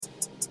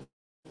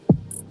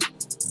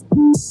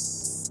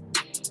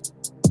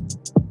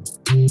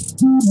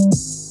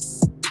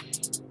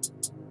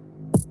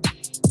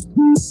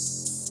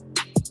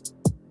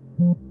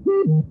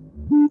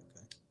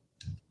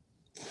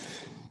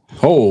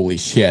Holy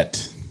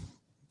shit.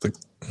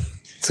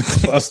 It's a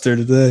cluster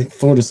today.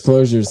 Full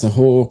disclosure, it's a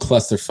whole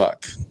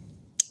clusterfuck.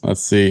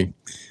 Let's see.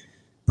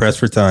 Press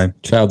for time.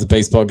 Child's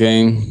baseball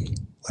game.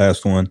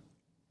 Last one.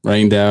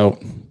 Rained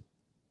out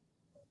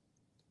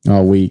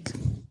all week.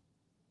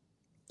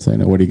 So,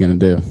 what are you going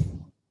to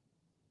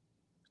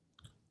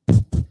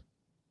do?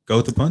 Go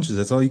with the punches.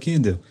 That's all you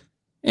can do.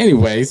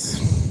 Anyways.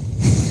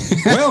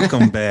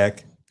 Welcome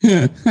back.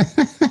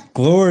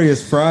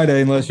 Glorious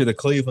Friday, unless you're the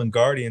Cleveland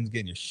Guardians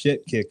getting your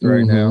shit kicked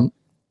right now.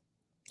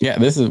 Yeah,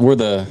 we're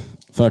the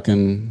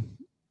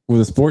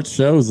sports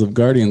shows of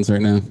Guardians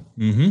right now.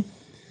 Mm-hmm.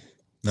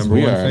 Number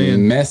we one are fan. A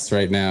mess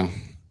right now.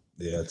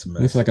 Yeah, it's a I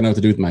mess. feel like I know what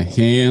to do with my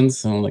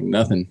hands. I don't like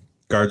nothing.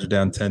 Guards are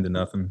down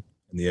 10-0 in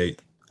the 8th.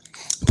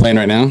 Playing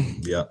right now?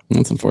 Yeah.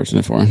 That's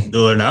unfortunate for them.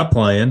 No, they're not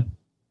playing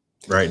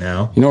right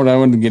now. You know what I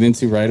wanted to get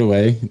into right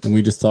away? And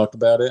we just talked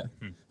about it.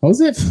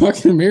 Jose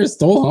fucking Ramirez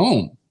stole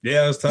home.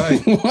 Yeah, it was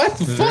tight. What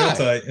the It was fuck?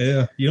 real tight.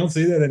 Yeah, you don't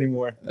see that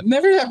anymore. It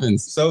never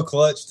happens. So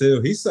clutch,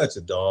 too. He's such a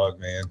dog,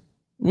 man.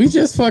 We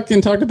just fucking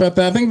talked about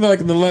that. I think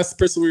like the last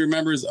person we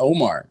remember is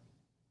Omar.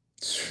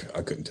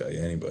 I couldn't tell you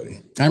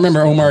anybody. I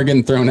remember Omar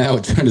getting thrown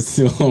out trying to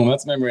steal home.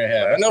 That's the memory I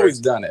have. I know he's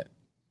done it.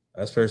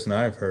 Last person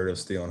I've heard of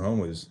stealing home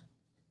was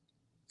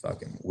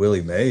fucking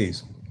Willie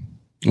Mays.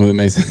 Willie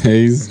Mason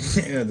Hayes.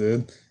 Yeah,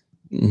 dude.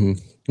 Mm-hmm.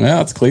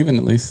 Well, it's Cleveland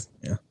at least.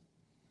 Yeah.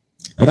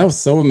 But I was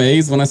so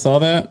amazed when I saw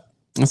that.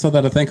 I saw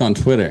that, I think, on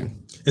Twitter.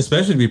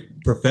 Especially to be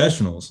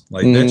professionals.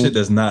 Like, that shit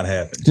does not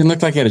happen. Didn't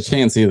look like he had a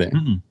chance either.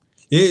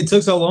 Yeah, it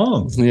took so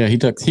long. Yeah, he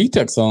took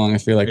so long, I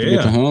feel like, to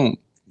get to home.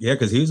 Yeah,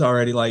 because he was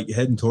already, like,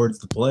 heading towards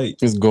the plate.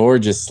 It was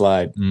gorgeous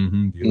slide.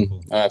 Mm-hmm.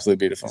 Beautiful. Oh, absolutely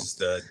beautiful.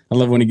 Stud. I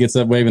love when he gets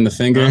up waving the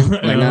finger.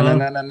 Like, no.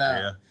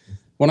 Yeah.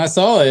 When I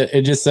saw it,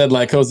 it just said,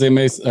 like, Jose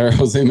Mesa.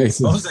 Jose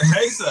Mesa.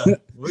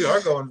 We are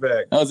going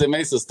back. Jose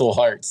Mesa stole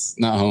hearts,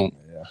 not home.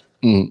 Yeah.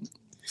 Mm.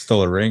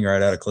 Stole a ring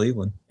right out of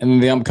Cleveland. And then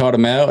the ump called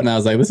him out, and I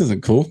was like, this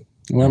isn't cool.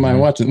 What am I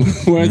watching?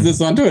 Where is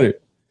this on Twitter?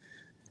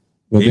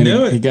 But He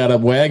knew it. He got up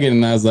wagging,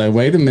 and I was like,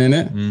 wait a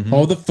minute.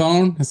 Hold the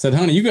phone. I said,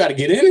 honey, you got to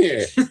get in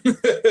here.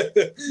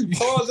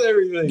 Pause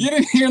everything. Get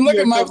in here and look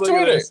at my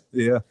Twitter.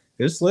 Yeah.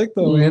 It's slick,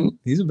 though, man.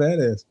 He's a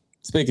badass.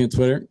 Speaking of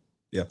Twitter,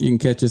 yeah, you can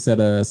catch us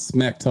at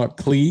Smack Talk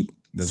Cle.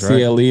 That's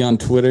right. CLE on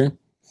Twitter.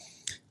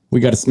 We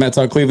got a Smack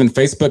Talk Cleveland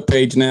Facebook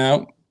page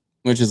now,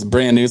 which is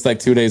brand new. It's like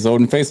 2 days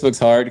old. And Facebook's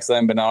hard because I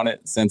haven't been on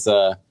it since,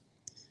 it's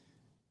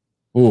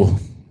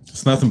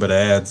nothing but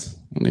ads.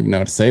 I don't even know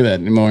how to say that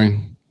anymore.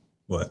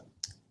 What?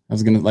 I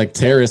was going to, like,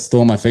 terrorists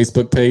stole my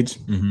Facebook page.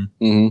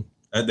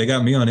 They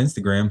got me on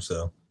Instagram,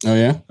 so. Oh,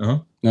 yeah? Uh-huh.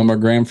 No more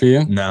gram for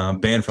you? Nah, I'm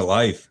banned for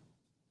life.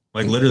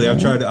 Like, literally,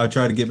 I've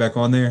tried to get back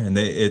on there, and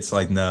it's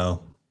like,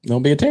 no.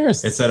 Don't be a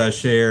terrorist. It said I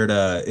shared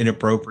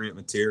inappropriate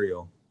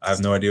material. I have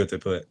no idea what they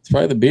put. It's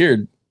probably the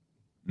beard.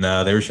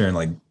 No, they were sharing,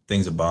 like,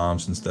 things of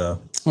bombs and stuff.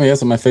 Oh, yeah,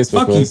 that's what my Facebook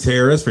Fuck was. you,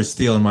 terrorists, for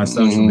stealing my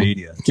social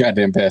media.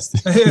 Goddamn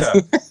bastard. Yeah.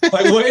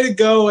 Like, way to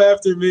go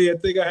after me. I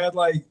think I had,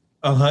 like,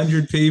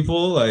 100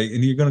 people, like,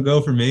 and you're going to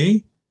go for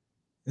me?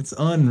 It's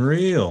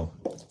unreal.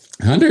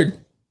 100?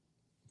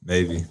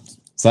 Maybe.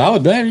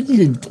 Solid, man.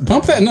 You can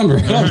pump that number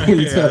up when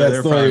you tell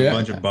that story. A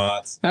bunch of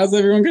bots. How's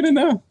everyone going to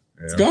know?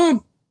 Yeah. It's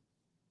gone.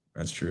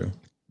 That's true.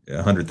 Yeah,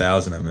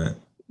 100,000 I meant.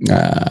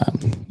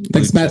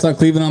 Thanks, Matt Talk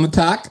Cleveland on the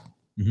talk.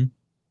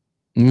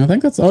 I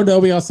think that's. Oh, no,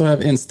 we also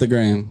have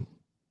Instagram.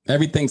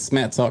 Everything's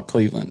Smack Talk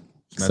Cleveland,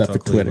 except for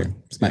Twitter.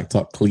 Smack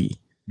Talk Cle.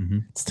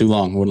 It's too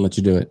long. Wouldn't let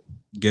you do it.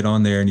 Get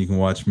on there and you can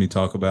watch me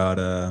talk about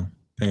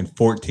paying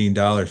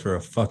 $14 for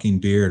a fucking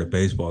beer at a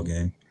baseball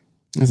game.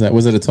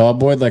 Was it a tall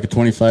boy, like a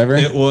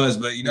 25er? It was,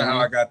 but you know how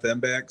I got them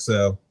back?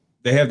 So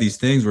they have these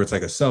things where it's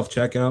like a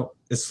self-checkout.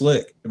 It's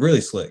slick,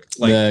 really slick.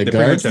 Like the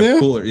parents guards have do?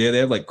 coolers. Yeah, they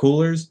have like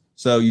coolers.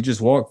 So you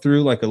just walk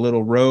through like a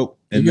little rope.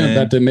 And You're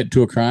about to admit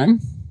to a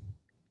crime?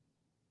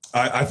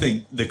 I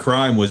think the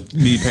crime was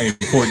me paying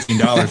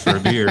 $14 for a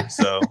beer.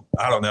 So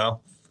I don't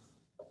know.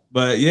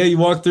 But yeah, you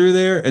walk through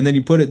there and then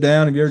you put it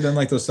down. Have you ever done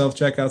like those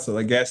self-checkouts at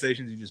like gas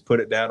stations? You just put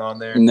it down on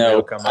there.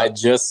 No, I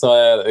just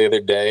saw it the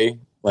other day,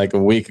 like a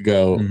week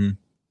ago.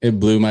 It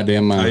blew my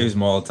damn mind. I use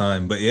them all the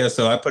time. But yeah,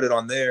 so I put it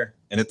on there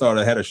and it thought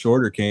I had a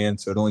shorter can.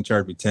 So it only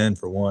charged me 10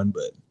 for one.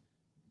 But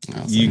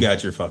you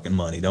got your fucking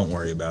money. Don't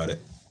worry about it.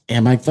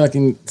 And my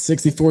fucking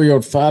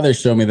 64-year-old father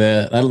showed me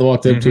that. I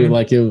walked up to it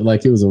like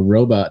it was a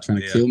robot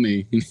trying to kill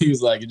me. And he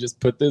was like, you just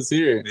put this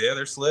here. Yeah,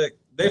 they're slick.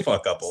 They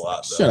fuck up a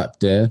lot, though. Shut up,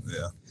 Dad.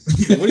 Yeah.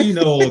 What do you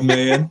know, old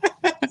man?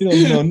 You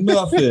don't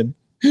know nothing.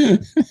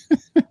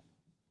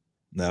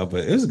 No,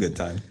 but it was a good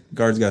time.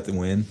 Guards got the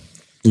win.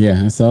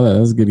 Yeah, I saw that.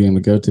 That was a good game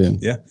to go to.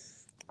 Yeah.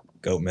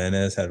 Goat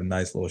Menes had a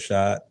nice little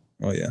shot.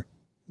 Oh, yeah.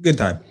 Good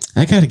time.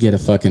 I got to get a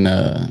fucking,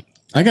 I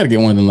got to get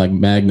one of them like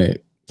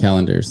magnet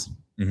calendars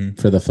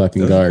for the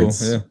fucking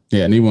guards. Cool.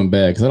 Yeah, I need one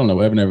bad because I don't know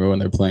ever when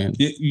they're playing.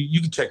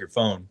 You can check your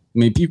phone. I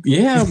mean,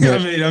 yeah. I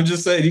mean, I'm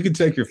just saying, you can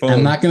check your phone.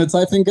 I'm not going to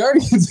type in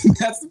Guardians.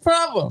 That's the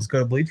problem. Let's go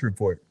to Bleach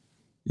Report.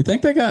 You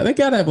think they got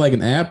to have like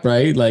an app,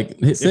 right? Like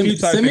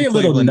send me a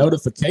little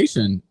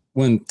notification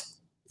when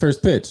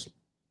first pitch.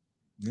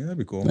 Yeah, that'd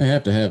be cool. They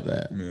have to have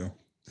that. Yeah.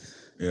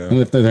 Yeah. And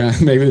if they're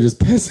maybe they're just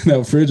passing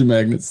out fridge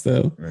magnets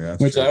though, Yeah,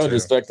 which I would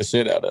respect the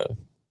shit out of.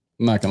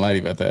 I'm not gonna lie to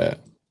you about that.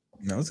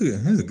 No, it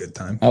was a good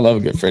time. I love a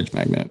good fridge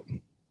magnet.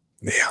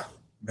 Yeah.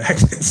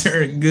 Magnets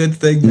are a good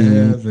thing to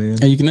have, man.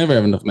 And you can never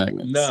have enough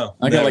magnets. No.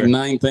 I got like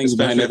 9 things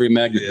behind every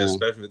magnet. Yeah, now.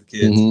 especially with the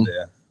kids.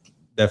 Yeah.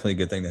 Definitely a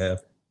good thing to have.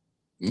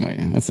 Oh,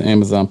 yeah. That's an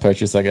Amazon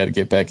purchase I got to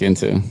get back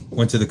into.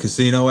 Went to the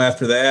casino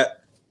after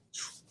that.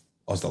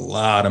 Lost a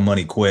lot of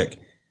money quick.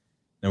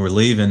 And we're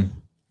leaving.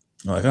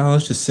 I'm like, oh,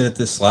 let's just sit at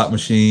this slot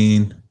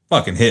machine.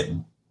 Fucking hit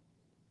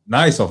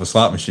nice off a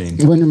slot machine.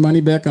 You won your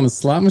money back on a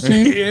slot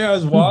machine? Yeah, it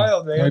was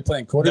wild, man. Are you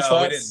playing quarter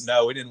slots?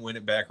 We didn't win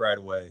it back right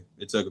away.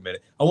 It took a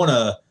minute.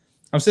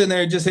 I'm sitting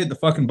there just hitting the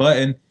fucking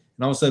button, and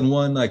all of a sudden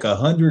won like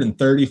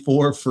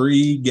 134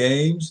 free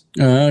games.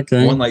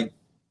 Okay. Won like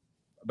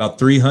about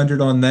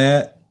 300 on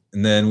that.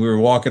 And then we were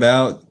walking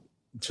out.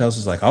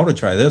 Chelsea's like, I want to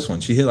try this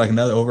one. She hit like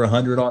another over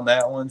 100 on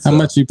that one. So how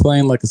much you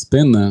playing like a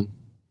spin then?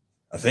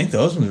 I think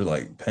those ones are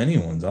like penny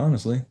ones,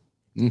 honestly.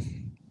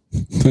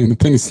 Playing the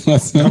penny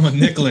slots. I'm a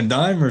nickel and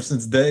dimer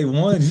since day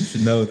one. You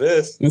should know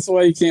this. That's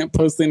why you can't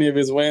post any of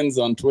his wins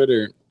on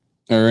Twitter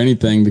or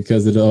anything,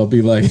 because it'll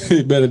be like,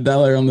 you bet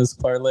 $1 on this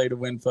parlay to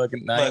win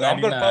fucking $9.99.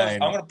 I'm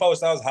gonna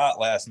post. I was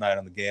hot last night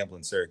on the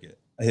gambling circuit.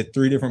 I hit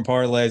 3 different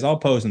parlays. I'll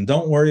post them.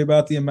 Don't worry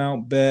about the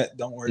amount bet.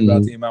 Don't worry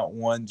about the amount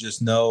won.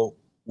 Just know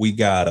we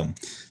got them.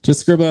 Just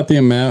scribble out the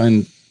amount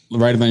and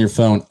write it on your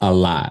phone a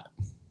lot.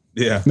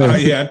 Yeah,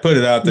 I'd put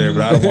it out there,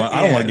 but I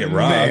don't want to get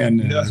robbed. Man.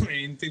 You know what I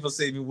mean? People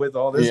see me with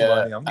all this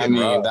money. I'm getting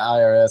robbed. The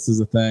IRS is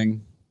a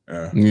thing.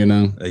 You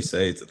know, they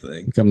say it's a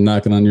thing. Come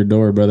knocking on your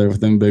door, brother,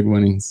 with them big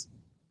winnings.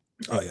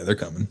 Oh yeah, they're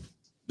coming.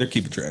 They're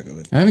keeping track of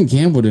it. I haven't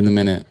gambled in a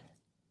minute.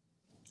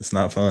 It's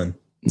not fun.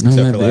 Except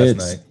for last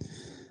night.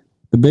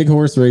 The big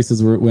horse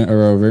races are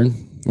over.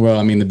 Well,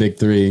 I mean the big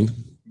 3.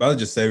 I'll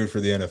just save it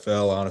for the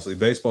NFL. Honestly,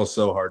 baseball's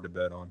so hard to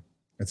bet on.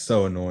 It's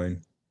so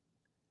annoying.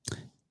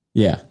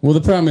 Yeah. Well,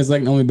 the problem is I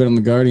can only bet on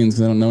the Guardians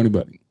because I don't know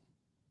anybody.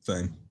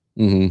 Same.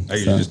 Mm-hmm. I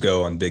usually just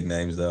go on big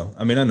names, though.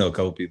 I mean, I know a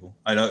couple people.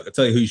 I'll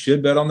tell you who you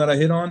should bet on that I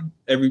hit on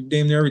every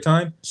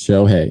time.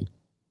 Shohei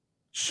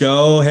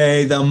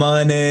the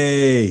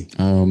money.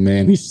 Oh,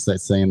 man. He should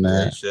start saying that.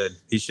 Yeah, he should.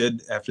 He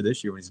should after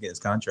this year when he's getting his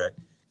contract.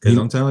 Because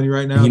I'm telling you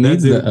right now, that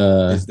dude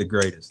is the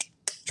greatest.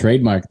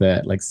 Trademark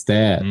that, like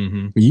stat.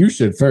 You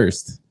should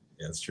first.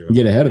 Yeah, that's true.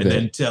 Get ahead of it. And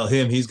then tell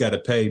him he's got to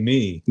pay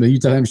me. No, you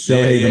tell him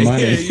Shohei the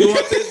money. Yeah. You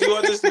want this? You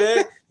want this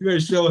bet? You better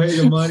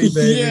Shohei the money,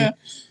 baby. Yeah.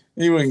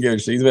 He wouldn't give a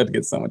shit. He's about to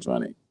get so much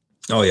money.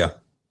 Oh, yeah.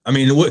 I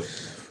mean, what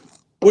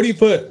do you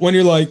put when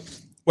you're like,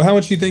 well, how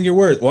much do you think you're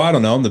worth? Well, I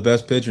don't know. I'm the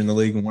best pitcher in the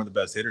league and one of the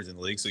best hitters in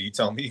the league. So you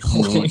tell me.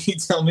 You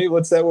tell me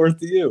what's that worth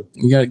to you?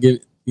 You got to give.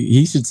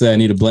 He should say, I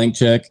need a blank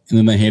check. And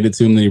then they hand it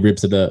to him. Then he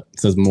rips it up. It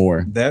says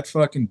more. That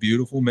fucking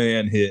beautiful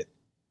man hit.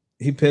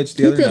 He pitched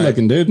the other night. Good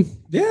looking dude.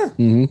 Yeah.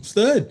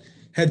 Stud.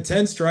 Had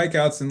 10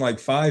 strikeouts in like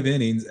 5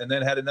 innings and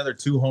then had another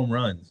 2 home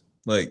runs.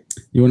 Like,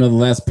 you want to know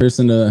the last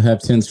person to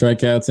have 10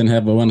 strikeouts and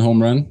have a 1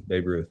 home run?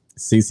 Babe Ruth.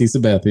 CC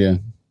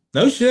Sabathia.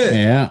 No shit.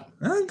 Yeah.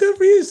 Oh, good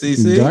for you,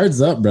 CC. Guards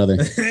up, brother.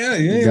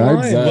 Yeah.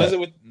 Guards up. Was it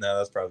with? No,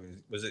 that's probably.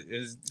 Was it?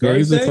 Is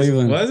Guardians days?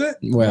 Cleveland. Was it?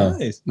 Well,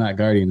 nice. Not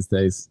Guardians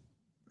days.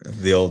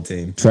 The old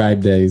team.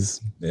 Tribe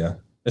days. Yeah,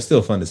 it's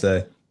still fun to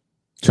say.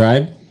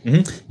 Tribe.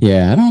 Mm-hmm.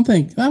 Yeah, I don't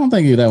think that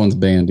one's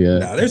banned yet.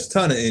 Nah, there's a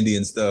ton of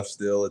Indian stuff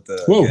still at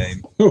the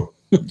game. Whoa.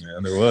 Yeah,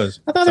 there was.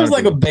 I thought it was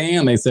like a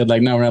ban. They said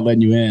like, no, we're not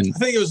letting you in. I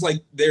think it was like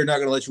they're not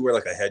going to let you wear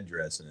like a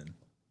headdress in.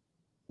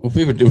 Well,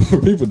 were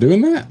people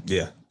doing that?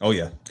 Yeah. Oh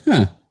yeah.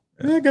 Huh.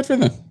 Yeah, good for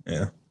them.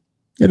 Yeah.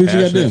 What you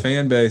gotta do.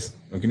 Fan base.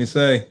 What can you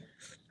say?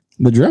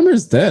 The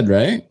drummer's dead,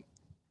 right?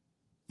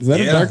 Is that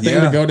a dark thing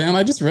to go down?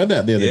 I just read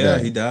that the other day. Yeah,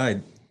 he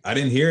died. I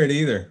didn't hear it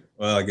either.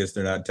 Well, I guess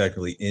they're not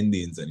technically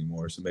Indians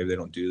anymore, so maybe they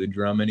don't do the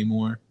drum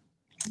anymore.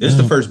 This is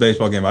the first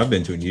baseball game I've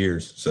been to in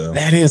years. So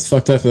that is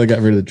fucked up. They got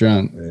rid of the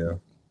drum. Yeah.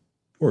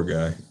 Poor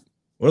guy.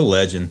 What a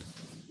legend.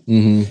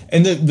 Mm-hmm.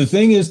 And the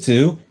thing is,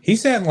 too, he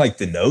sat in like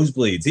the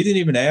nosebleeds. He didn't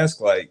even ask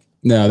like.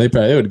 No, they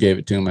would have gave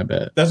it to him, I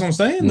bet. That's what I'm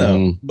saying,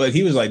 though. But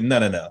he was like,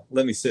 no.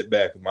 Let me sit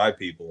back with my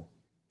people.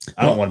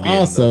 I don't want to be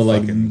also,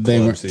 like,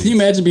 they were. Can you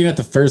imagine being at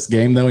the first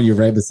game, though, and you're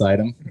right beside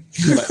him?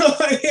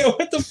 Like, yeah,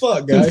 what the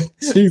fuck, guy?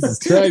 Jesus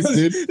Christ,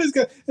 dude. This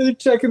guy, they're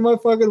checking my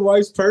fucking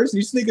wife's purse.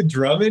 You sneak a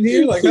drum in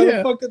here? Like, how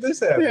the fuck did this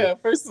happen? Yeah,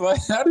 first of all,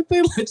 how did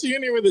they let you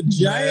in here with a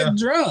giant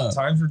drum?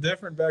 Times were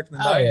different back in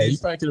the 90s. Yeah, you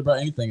probably could have brought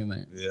anything in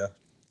there. Yeah.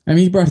 I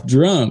mean, he brought a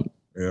drum.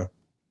 Yeah.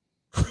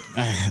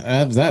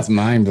 That's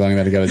mind-blowing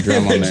that he got a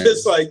drum on there.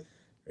 Just like,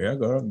 yeah,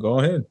 go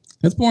ahead.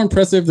 It's more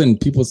impressive than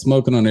people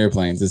smoking on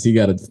airplanes is he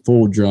got a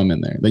full drum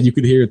in there that you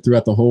could hear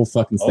throughout the whole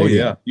fucking stadium.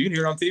 Oh, yeah. You can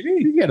hear it on TV.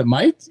 You got a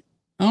mic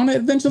on it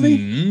eventually?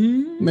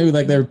 Maybe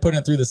like they were putting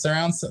it through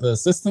the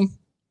system?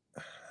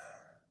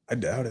 I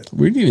doubt it.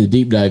 We need to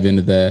deep dive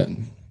into that.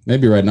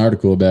 Maybe write an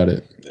article about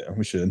it. Yeah,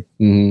 we should.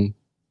 We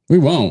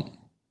won't.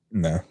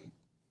 No.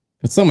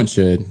 But someone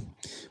should.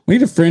 We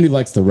need a friend who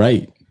likes to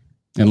write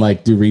and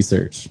like do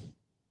research.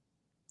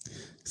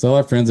 So all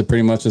our friends are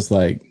pretty much just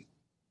like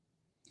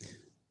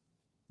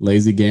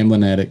lazy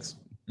gambling addicts.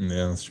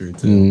 Yeah, that's true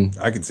too.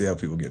 I can see how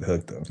people get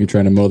hooked though. You're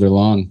trying to mow their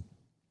lawn.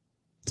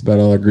 That's about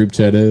all our group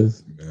chat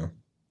is. Yeah.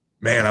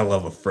 Man, I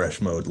love a fresh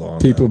mowed lawn.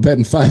 People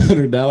betting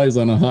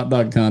 $500 on a hot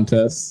dog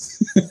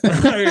contest.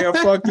 Yeah,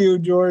 fuck you,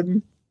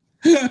 Jordan.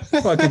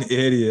 Fucking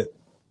idiot.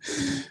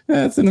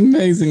 That's an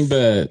amazing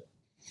bet.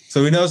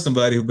 So we know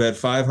somebody who bet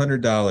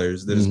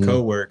 $500 that his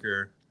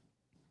coworker,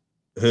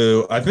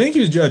 who I think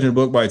he was judging a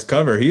book by its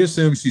cover, he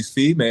assumes she's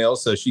female,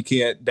 so she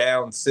can't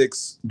down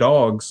 6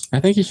 dogs. I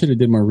think he should have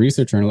did more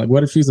research on her. Like,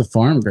 what if she's a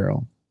farm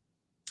girl?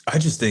 I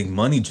just think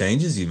money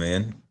changes you,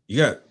 man. You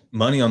got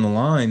money on the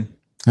line.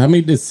 How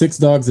many is 6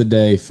 dogs a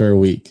day for a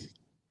week?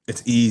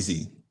 It's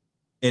easy.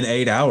 In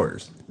 8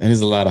 hours. That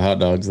is a lot of hot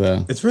dogs,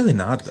 though. It's really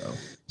not, though.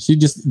 She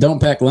just don't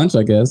pack lunch,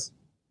 I guess.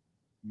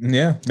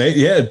 Yeah.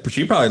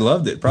 She probably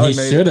loved it. Probably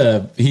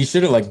He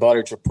should have like bought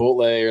her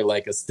Chipotle or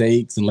like a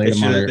steaks and laid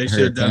them on her. They should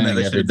have done that.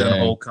 They should have done a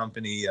whole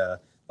company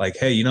like,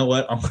 hey, you know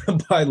what? I'm going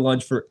to buy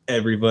lunch for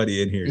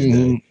everybody in here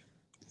today.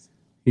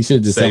 He should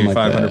have just save like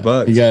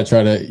 $500.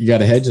 You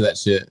gotta hedge that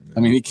shit.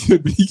 I mean, he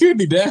could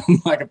be down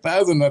like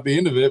 1,000 at the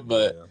end of it,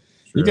 but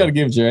you got to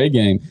give it your A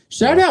game.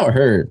 Shout out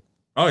her.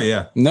 Oh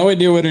yeah. No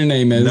idea what her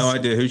name is. No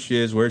idea who she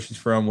is, where she's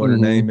from, what her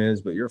name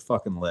is, but you're a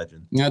fucking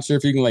legend. Not sure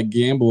if you can like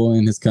gamble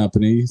in his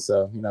company,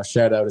 so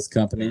shout out his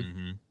company.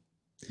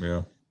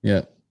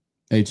 Yeah.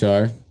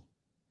 HR.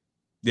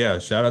 Yeah,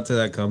 shout out to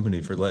that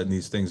company for letting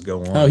these things go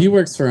on. Oh, he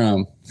works for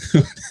you're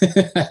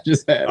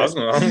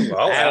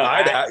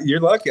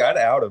lucky. I'd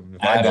out him.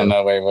 I don't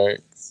know where he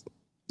works.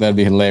 That'd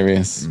be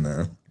hilarious.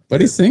 No,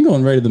 but he's single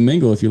and ready to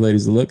mingle if you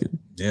ladies are looking.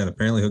 Yeah, and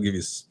apparently he'll give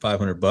you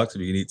 $500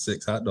 if you can eat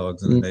 6 hot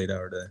dogs in an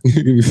 8-hour day.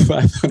 He'll give you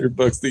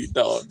 $500 to eat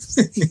dogs.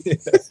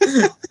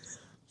 I'm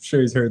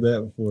sure he's heard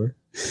that before.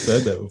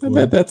 Said that before. I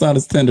bet that's on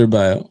his Tinder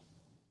bio.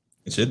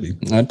 It should be.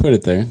 I'd put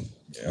it there.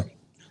 Yeah.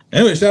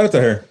 Anyway, shout out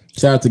to her.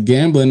 Shout out to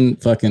gambling.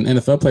 Fucking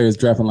NFL players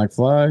dropping like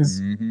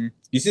flies.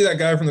 You see that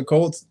guy from the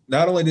Colts?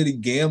 Not only did he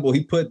gamble,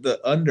 he put the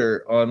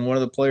under on one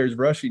of the players'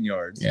 rushing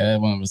yards. Yeah,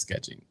 that one was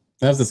sketchy.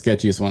 That was the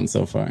sketchiest one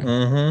so far.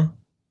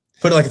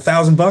 Put like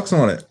 $1,000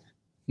 on it.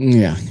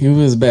 Yeah, it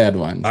was a bad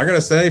one. I gotta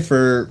say,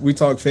 we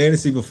talked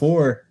fantasy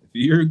before.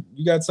 If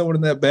you got someone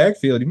in that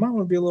backfield, you might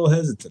want to be a little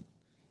hesitant.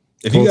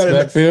 If Colts you got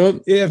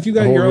backfield, if you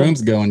got the whole your own,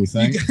 room's going, you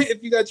think?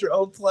 If you got your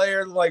own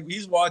player, like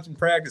he's watching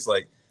practice,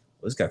 like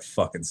this guy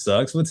fucking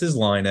sucks. What's his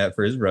line at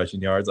for his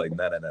rushing yards? Like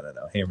no,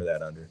 hammer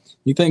that under.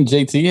 You think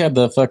JT had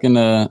the fucking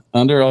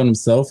under on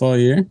himself all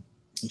year?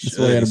 That's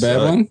why he had a bad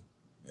one.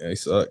 Yeah, he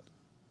sucked.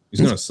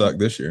 He's gonna suck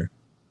this year.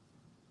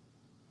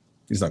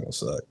 He's not gonna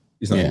suck.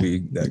 He's not going to be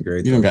that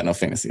great. You don't got no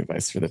fantasy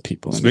advice for the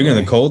people. Speaking of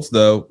the Colts,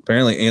 though,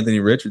 apparently Anthony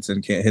Richardson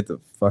can't hit the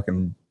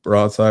fucking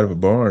broadside of a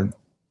barn.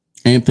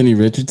 Anthony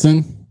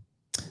Richardson?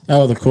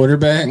 Oh, the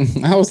quarterback?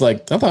 I was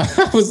like,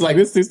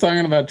 this dude's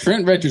talking about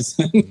Trent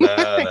Richardson.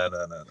 No.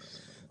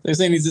 They're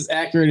saying he's as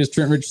accurate as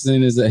Trent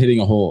Richardson is at hitting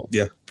a hole.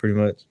 Yeah, pretty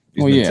much.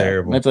 He's been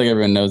terrible. I feel like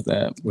everyone knows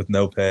that. With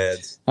no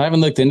pads. I haven't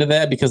looked into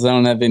that because I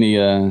don't have any...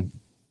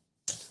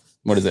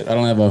 what is it? I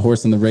don't have a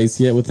horse in the race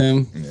yet with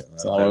him. Yeah,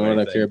 so why would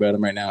I care about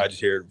him right now? I just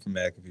hear it from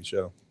McAfee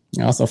show.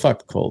 Also, fuck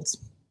the Colts.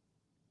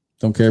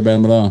 Don't care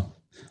about them at all.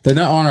 They're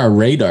not on our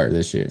radar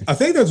this year. I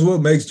think that's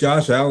what makes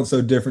Josh Allen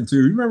so different too.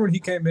 You remember when he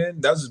came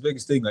in? That was his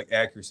biggest thing, like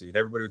accuracy. And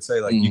everybody would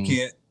say, like, you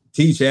can't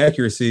teach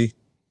accuracy,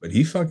 but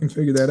he fucking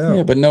figured that out.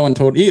 Yeah, but no one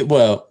told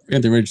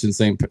Anthony Richardson,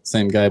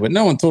 same guy, but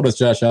no one told us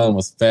Josh Allen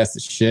was fast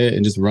as shit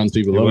and just runs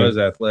people over. He was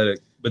athletic.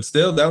 But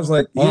still, that was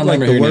like I don't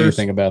remember hearing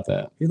anything about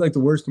that. He had like the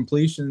worst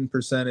completion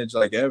percentage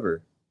like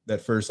ever that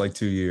first like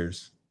 2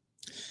 years.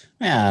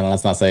 Yeah,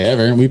 let's not say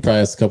ever. We probably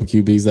have a couple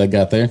QBs that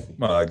got there.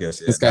 Well, I guess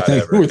this guy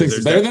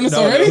thinks better than us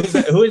already.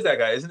 Who is that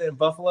guy? Isn't it in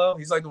Buffalo?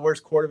 He's like the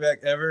worst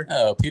quarterback ever.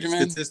 Oh,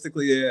 Peterman.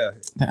 Statistically, yeah.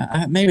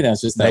 Maybe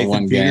that's just that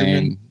one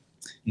game.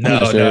 No.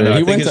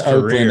 He went to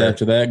Oakland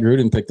after that.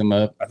 Gruden picked him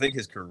up. I think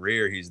his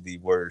career, he's the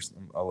worst.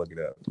 I'll look it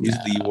up. He's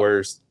the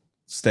worst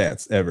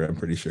stats ever. I'm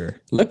pretty sure.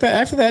 Look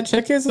after that.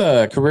 Check his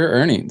career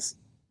earnings.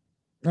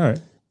 All right.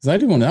 I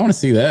want to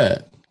see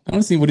that. I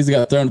want to see what he's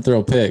got thrown to throw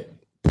a pick.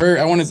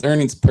 I want his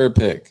earnings per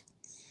pick.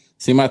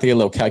 So you might have to get a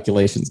little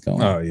calculations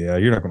going. Oh, yeah.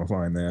 You're not going to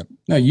find that.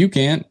 No, you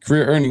can't.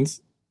 Career earnings.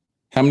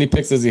 How many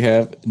picks does he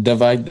have?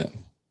 Divide them.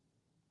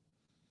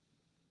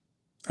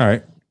 All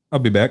right. I'll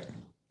be back.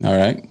 All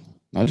right.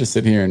 I'll just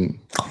sit here and...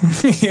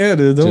 yeah,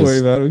 dude. Don't worry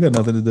about it. We got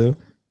nothing to do.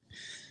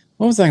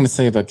 What was I going to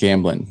say about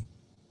gambling?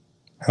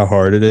 How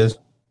hard it is?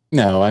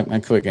 No, I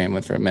quit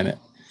gambling for a minute.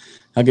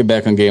 I'll get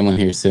back on gambling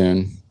here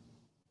soon.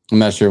 I'm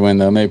not sure when,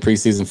 though. Maybe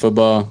preseason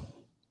football.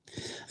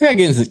 I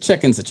got to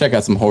check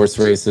out some horse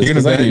races. You're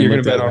going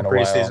to bet on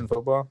preseason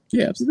football?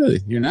 Yeah,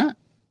 absolutely. You're not?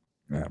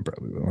 Yeah, I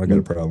probably will. I got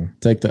a problem.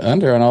 Take the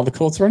under on all the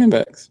Colts running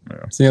backs.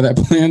 Yeah. See how that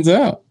plans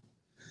out.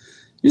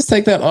 Just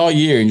take that all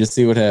year and just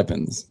see what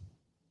happens.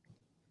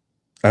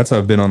 That's how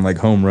I've been on like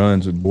home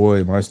runs, and boy,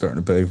 am I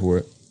starting to pay for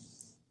it.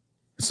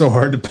 It's so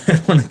hard to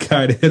bet on a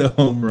guy to hit a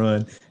home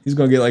run. He's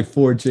going to get like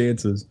 4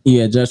 chances.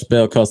 Yeah, Josh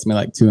Bell cost me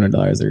like $200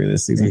 earlier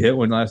this season. He hit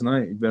one last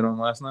night. You bet on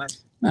last night?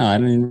 No, I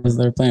didn't even realize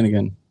they were playing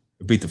again.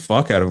 beat the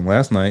fuck out of him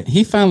last night.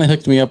 He finally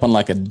hooked me up on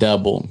like a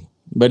double,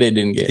 but it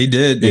didn't get. He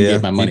did.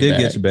 Get my money he did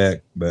back. Get you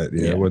back, but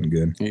it wasn't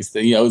good.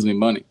 He owes me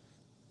money.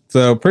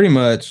 So pretty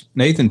much,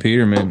 Nathan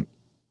Peterman,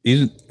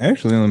 he's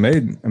actually only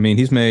made. I mean,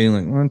 he's made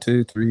like 1,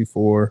 2, 3,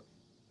 4,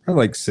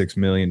 probably like $6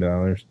 million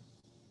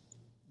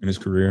in his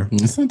career.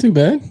 That's not too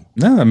bad.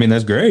 No, I mean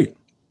that's great.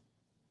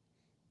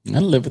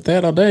 I'd live with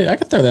that all day. I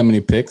could throw that many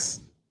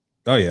picks.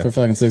 Oh yeah, for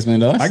fucking $6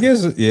 million. I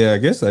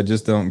guess I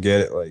just don't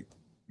get it. Like,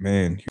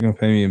 man, you're gonna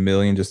pay me $1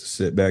 million just to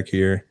sit back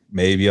here.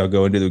 Maybe I'll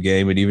go into the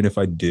game, but even if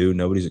I do,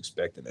 nobody's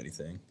expecting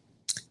anything.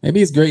 Maybe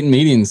he's great in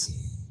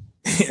meetings.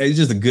 He's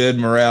just a good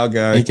morale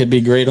guy. He could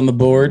be great on the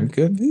board. He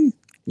could be.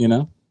 You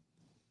know,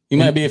 he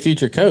might be a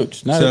future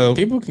coach. Not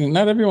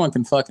everyone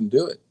can fucking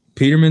do it.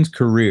 Peterman's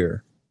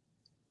career,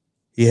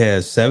 he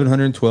has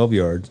 712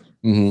 yards,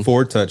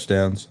 4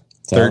 touchdowns,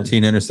 solid.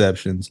 13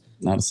 interceptions.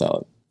 Not a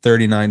solid.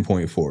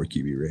 39.4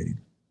 QB rating.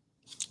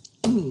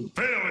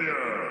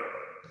 Failure.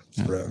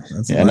 Bro,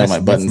 that's I know my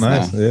buttons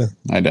nice. Now. Yeah,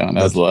 I don't.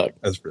 That was luck.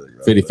 That's really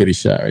rough. 50-50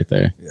 shot right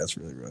there. Yeah, that's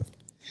really rough.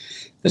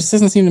 This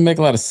doesn't seem to make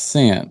a lot of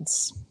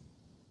sense.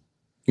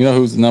 You know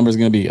whose number is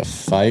going to be a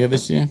fire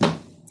this year?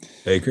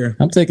 Baker.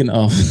 I'm taking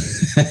off.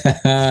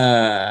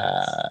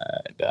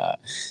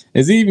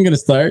 Is he even going to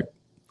start?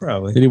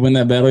 Probably. Did he win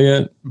that battle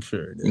yet? I'm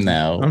sure he did.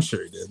 No. I'm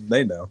sure he did.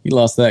 They know. He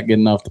lost that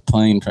getting off the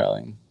plane,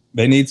 probably.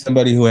 They need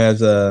somebody who has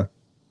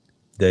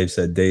Dave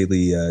said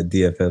daily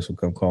DFS will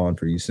come calling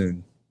for you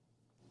soon.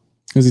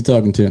 Who's he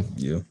talking to?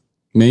 You.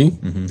 Me?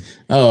 Mm-hmm.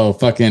 Oh,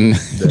 fucking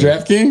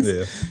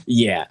DraftKings?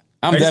 Yeah.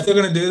 I'm still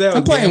going to do that?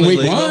 I'm playing week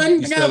legal? 1.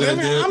 I'm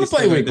going to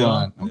play week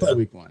 1. I'm play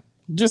week 1.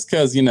 Just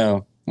because,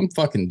 I'm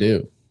fucking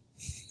due.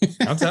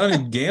 I'm telling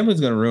you, gambling's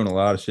going to ruin a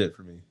lot of shit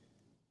for me.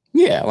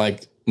 Yeah,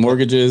 like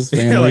mortgages,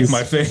 families. Yeah, like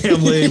my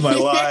family, my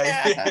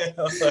life.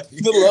 Like,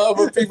 the love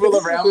of people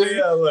around me.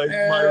 Yeah, like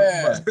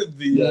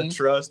the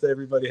trust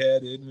everybody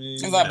had in me.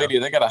 It's not big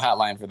deal. They got a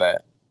hotline for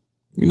that.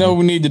 You know what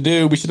we need to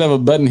do? We should have a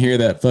button here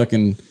that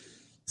fucking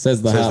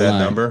says the hotline. That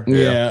number?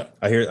 Yeah.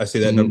 I see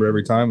that number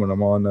every time when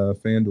I'm on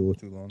FanDuel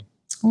too long.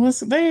 Well,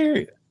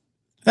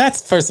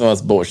 that's first of all,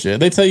 it's bullshit.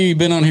 They tell you you've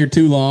been on here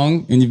too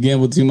long and you've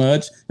gambled too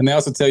much, and they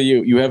also tell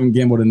you you haven't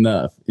gambled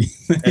enough.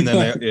 And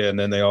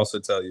then they also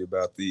tell you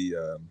about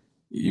the.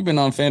 You've been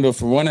on FanDuel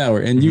for 1 hour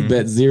and you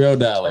bet $0.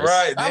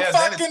 Right. I'm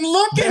fucking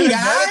looking,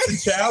 guys.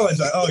 That's a challenge.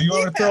 You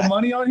want to throw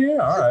money on here?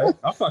 All right.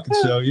 I'll fucking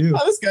show you.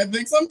 Oh, this guy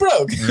thinks I'm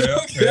broke. Yeah,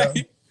 okay.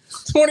 Yeah.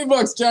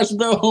 $20 Josh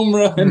Bell home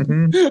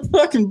run.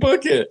 Fucking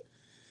book it.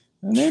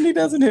 And then he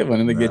doesn't hit one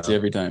and they get you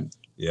every time.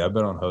 Yeah, I've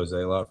been on Jose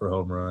a lot for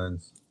home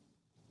runs.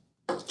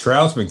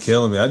 Trout's been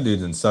killing me. That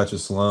dude's in such a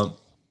slump.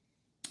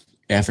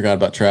 Yeah, I forgot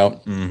about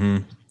Trout. Mm-hmm.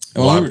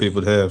 A lot of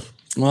people have.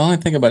 Well, I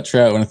think about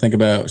Trout when I think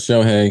about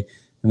Shohei.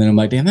 And then I'm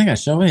like, damn, they got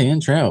Shohei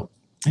and Trout.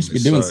 I should be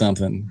doing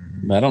something.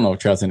 But I don't know if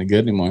Trout's any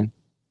good anymore.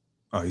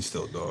 Oh, he's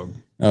still a dog.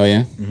 Oh,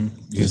 yeah? Mm-hmm.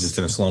 He's just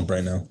in a slump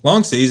right now.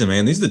 Long season,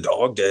 man. These are the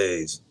dog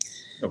days.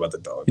 How about the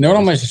dog? You know what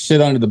I'm going to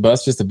shit under the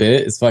bus just a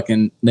bit? Is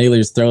fucking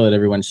Naylor's throw that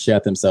everyone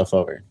shat themselves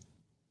over.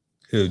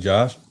 Who,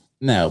 Josh?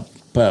 No,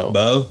 Bo.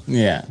 Bo?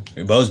 Yeah.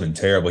 Bo's been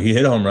terrible. He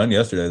hit a home run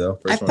yesterday, though.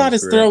 I thought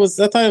it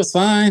was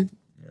fine.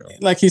 Yeah.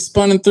 Like he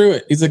spun and threw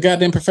it. He's a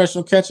goddamn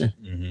professional catcher.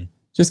 Mm-hmm.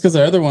 Just because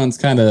the other one's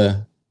kind of.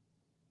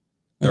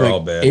 They're all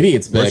bad.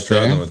 Idiots We're back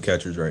struggling there. with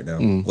catchers right now.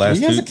 Last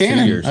 2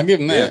 years. I'll give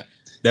him that.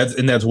 Yeah.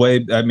 That's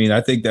way. I mean,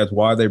 I think that's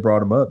why they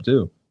brought him up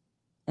too.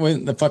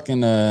 Wait, the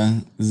fucking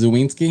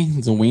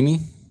Zawinski?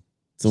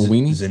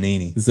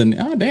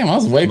 Oh damn! I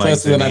was way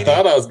closer than I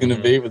thought I was going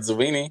to be with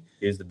Zawini.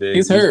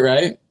 He's hurt,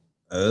 right?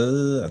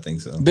 I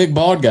think so. Big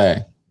bald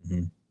guy.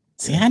 Mm-hmm.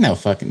 See, I know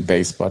fucking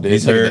baseball, dude.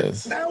 He's hurt.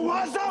 There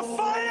was a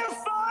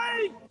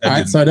firefight. All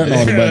right, so I don't know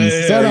all the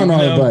buttons. So I don't know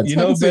all the buttons. You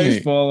know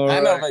baseball. I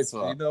know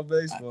baseball. You know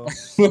baseball.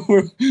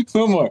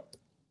 One more.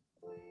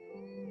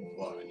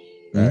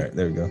 All right,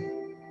 there we go.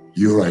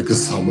 You're like a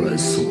samurai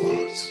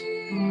sword.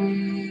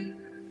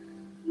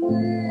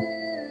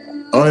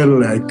 I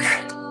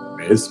like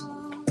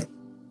baseball.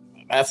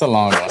 That's a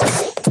long one.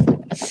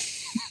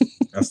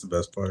 That's the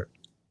best part.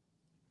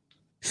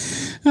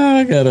 Oh,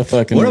 I gotta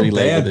fucking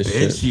relay this shit.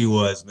 What a bad bitch she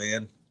was,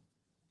 man.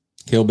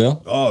 Kill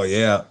Bill? Oh,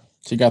 yeah.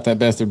 She got that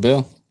bastard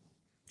Bill?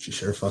 She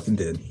sure fucking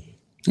did.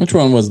 Which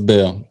one was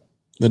Bill?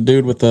 The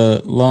dude with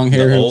the long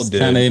hair who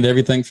kind of ate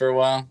everything for a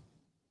while?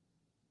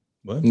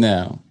 What?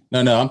 No.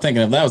 I'm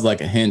thinking of that was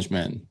like a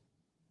henchman.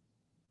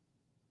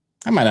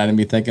 I might not even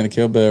be thinking of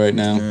Kill Bill right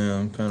now. Yeah,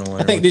 I'm kind of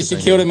wondering. I think, did she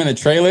kill him in a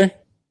trailer?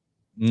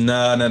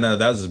 No.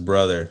 That was his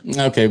brother.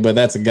 Okay, but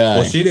that's a guy.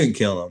 Well, she didn't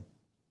kill him.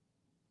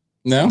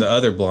 No? The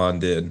other blonde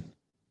did.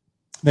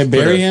 They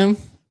bury him?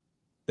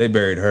 They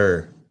buried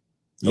her.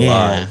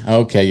 Alive. Yeah.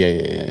 Okay,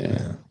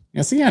 yeah.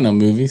 Yeah, see, I know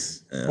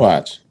movies. Yeah.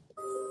 Watch.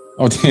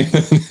 Oh, damn,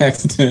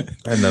 accident.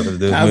 I had nothing to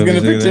do with I was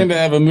going to pretend to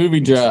have a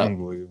movie drop.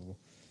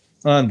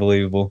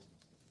 Unbelievable.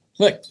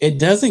 Look, it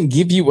doesn't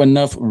give you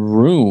enough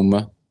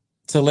room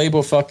to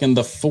label fucking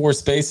the 4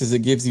 spaces it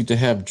gives you to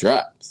have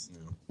drops. Yeah.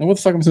 And what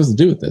the fuck am I supposed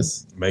to do with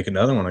this? Make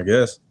another one, I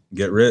guess.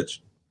 Get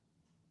rich.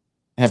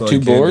 Have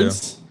 2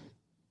 boards?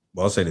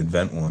 Well, I'll say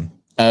invent one.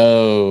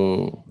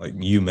 Oh. Like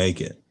you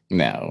make it.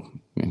 No.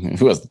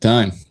 Who has the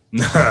time?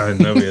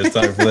 Nobody has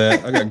time for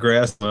that. I got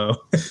grass mow.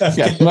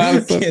 Got a lot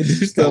of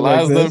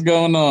stuff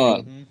going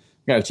on. Mm-hmm.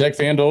 Got to check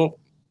FanDuel.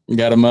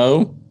 Got to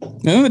mow.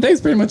 And then the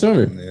day's pretty much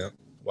over. Yeah.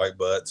 White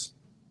butts.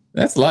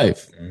 That's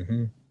life.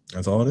 Mm-hmm.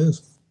 That's all it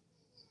is.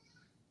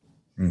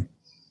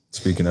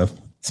 Speaking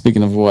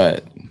of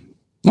what?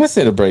 Let's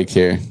hit a break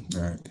here.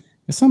 All right.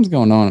 Something's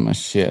going on in my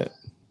shit.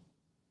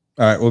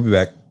 All right. We'll be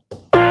back.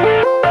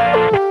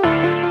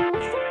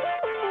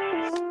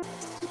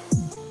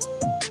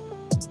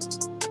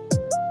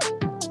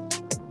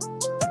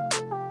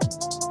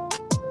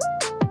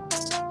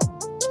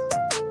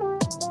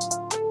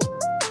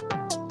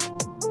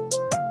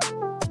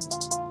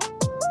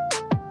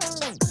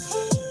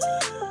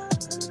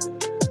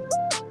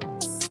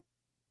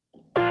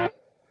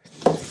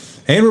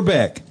 And we're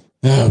back.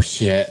 Oh,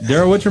 shit.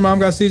 Daryl, what your mom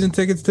got season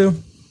tickets to?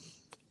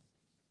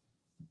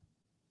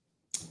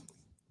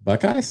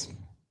 Buckeyes?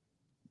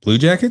 Blue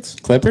Jackets?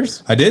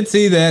 Clippers? I did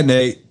see that,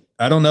 Nate.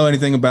 I don't know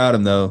anything about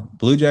him, though.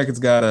 Blue Jackets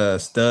got a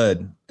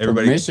stud.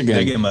 Everybody, Michigan.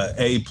 They gave him an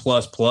A++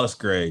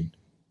 grade.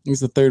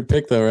 He's the third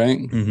pick, though, right?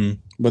 Mm-hmm.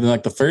 But then,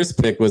 like, the first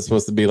pick was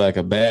supposed to be like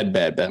a bad.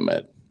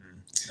 I'll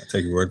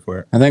take your word for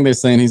it. I think they're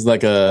saying he's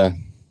like a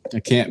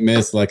can't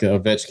miss, like a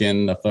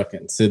Ovechkin, a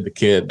fucking Sid the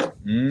Kid.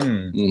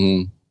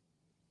 Mm-hmm.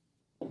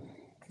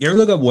 You ever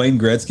look up Wayne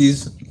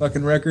Gretzky's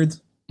fucking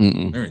records?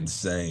 Mm-mm. They're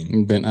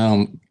insane. But I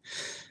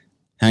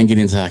don't get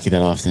into hockey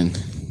that often.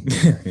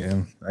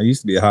 Yeah, I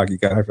used to be a hockey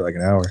guy for like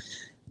an hour.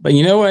 But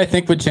you know what I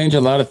think would change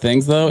a lot of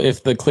things, though?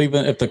 If the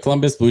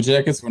Columbus Blue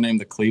Jackets were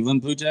named the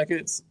Cleveland Blue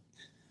Jackets,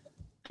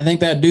 I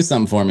think that'd do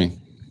something for me.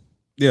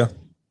 Yeah.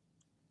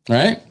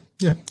 Right?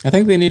 Yeah. I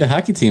think they need a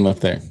hockey team up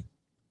there.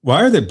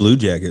 Why are they Blue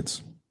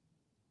Jackets?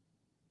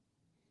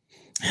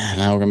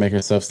 Now we're gonna make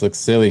ourselves look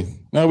silly.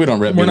 No, we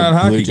don't rep. We're not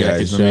hockey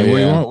guys. I mean, what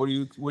do you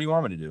want? What do you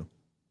want me to do?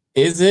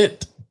 Is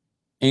it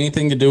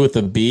anything to do with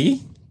the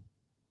B?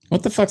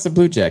 What the fuck's a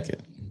Blue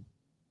Jacket?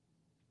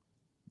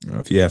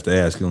 If you have to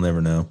ask, you'll never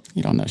know.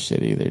 You don't know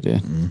shit either,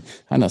 dude.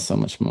 I know so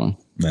much more.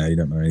 Nah, you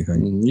don't know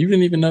anything. You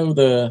didn't even know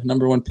the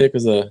number one pick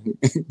was a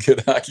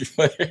good hockey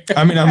player.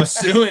 I mean, I'm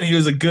assuming he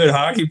was a good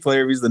hockey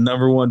player. He's the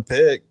number one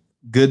pick.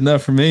 Good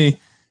enough for me.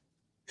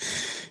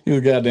 He's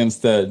a goddamn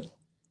stud.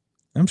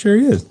 I'm sure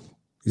he is.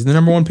 He's the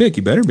number one pick.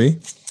 He better be.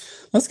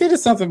 Let's get to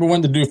something we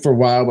wanted to do for a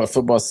while, but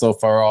football's so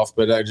far off.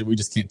 But actually, we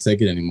just can't take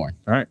it anymore.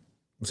 All right,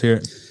 let's hear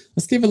it.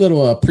 Let's give a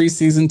little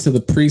preseason to the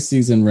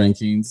preseason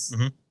rankings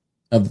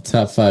of the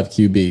top 5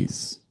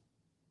 QBs.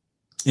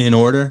 In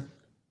order?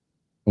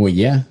 Well,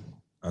 yeah.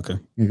 Okay.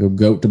 You go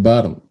goat to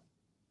bottom.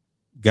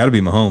 Got to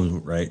be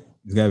Mahomes, right?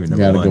 He's got to be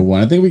number one. Got to go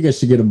one. I think we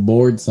should get a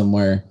board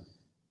somewhere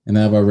and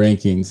have our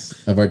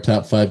rankings of our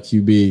top 5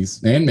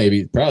 QBs and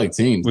maybe probably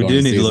teams. We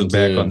do need to look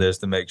back on this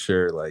to make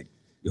sure like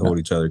we hold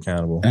each other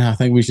accountable. And I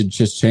think we should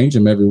just change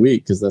them every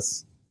week because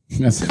that's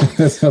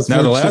how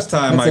now the last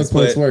time I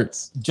put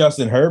works.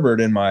 Justin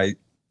Herbert in my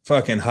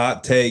fucking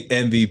hot take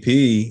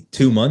MVP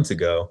 2 months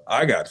ago,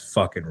 I got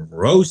fucking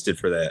roasted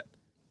for that.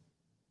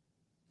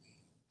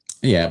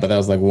 Yeah, but that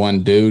was like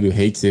one dude who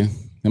hates you.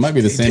 It might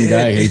be the same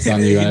guy who hates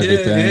on you and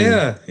everything.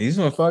 Yeah, he's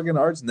my fucking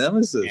arch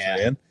nemesis,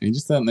 man. He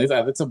just doesn't.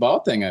 It's a ball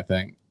thing, I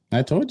think.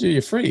 I told you,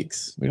 you're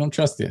freaks. We don't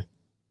trust you.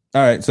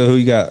 All right, so who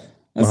you got?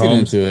 Let's get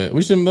into it.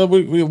 We should. We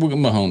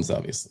Mahomes,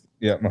 obviously.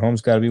 Yeah,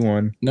 Mahomes got to be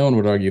one. No one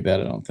would argue that.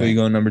 I don't think. Who you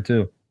going number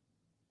 2?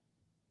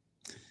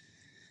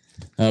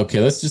 Okay,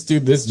 let's just do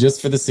this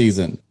just for the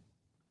season.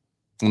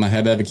 And I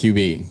had to have a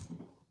QB.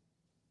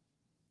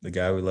 The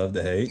guy we love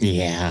to hate?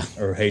 Yeah.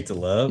 Or hate to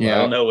love? Yeah.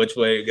 I don't know which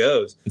way it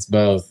goes. It's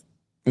both.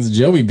 It's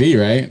Joey B,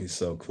 right? He's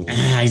so cool.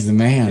 He's the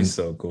man. He's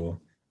so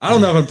cool. I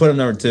don't know if I'd put him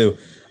number 2.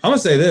 I'm going to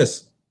say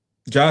this.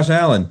 Josh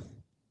Allen.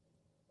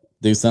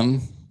 Do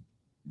something?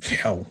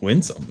 Yeah,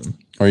 win something.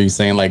 Or are you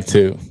saying like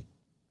 2?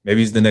 Maybe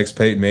he's the next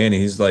Peyton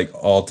Manning. He's like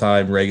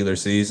all-time regular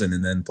season,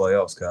 and then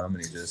playoffs come,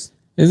 and he just...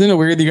 Isn't it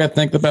weird you got to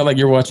think about like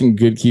you're watching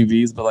good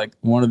QBs, but like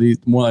one of these,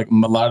 more like a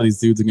lot of these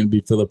dudes are going to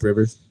be Phillip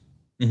Rivers.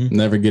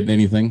 Never get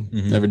anything,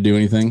 never do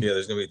anything. Yeah,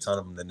 there's going to be a ton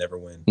of them that never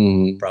win.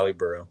 Mm-hmm. Probably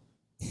Burrow.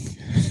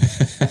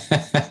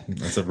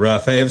 That's a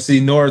rough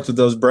AFC North with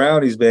those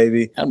Brownies,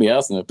 baby. That'd be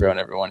awesome if Burrow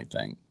never won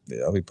anything.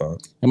 Yeah, I'll be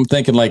pumped. I'm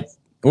thinking like,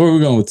 where are we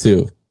going with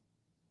 2?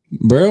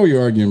 Burrow or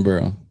you're arguing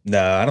Burrow?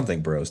 No, I don't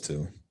think Burrow's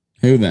 2.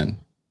 Who then?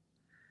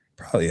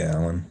 Probably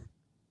Allen.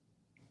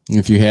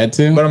 If you had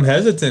to? But I'm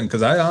hesitant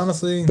because I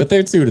honestly... But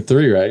they're 2 to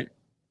 3, right?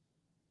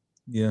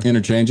 Yeah.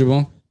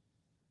 Interchangeable?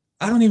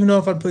 I don't even know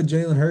if I'd put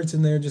Jalen Hurts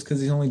in there just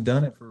because he's only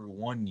done it for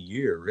 1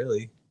 year,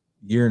 really.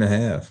 Year and a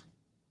half.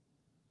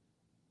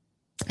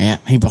 Yeah,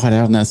 he bought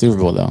out in that Super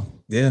Bowl, though.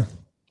 Yeah.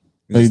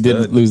 But he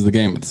did lose the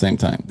game at the same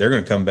time. They're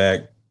going to come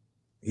back.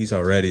 He's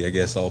already, I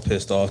guess, all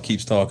pissed off.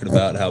 Keeps talking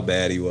about how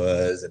bad he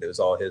was, and it was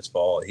all his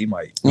fault. He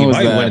might win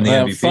the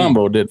MVP.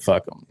 Fumble did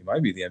fuck him. He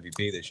might be the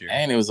MVP this year.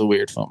 And it was a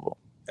weird fumble.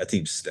 That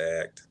team's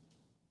stacked.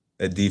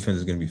 That defense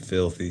is going to be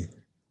filthy.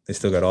 They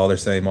still got all their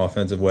same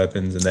offensive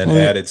weapons, and then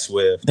added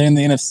Swift. They're in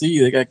the NFC.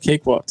 They got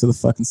cakewalk to the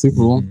fucking Super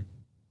Bowl.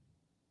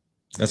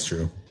 That's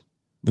true.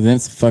 But then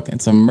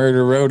it's a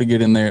murder row to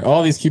get in there.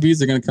 All these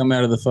QBs are going to come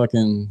out of the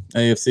fucking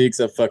AFC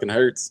except fucking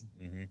Hurts.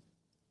 Mm-hmm.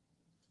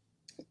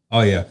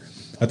 Oh, yeah.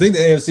 I think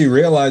the AFC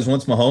realized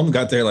once Mahomes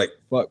got there, like,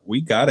 fuck, we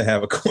got to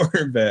have a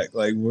quarterback.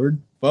 Like, we're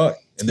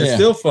fucked. And they're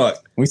still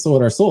fucked. We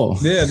sold our soul.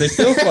 Yeah, they're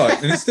still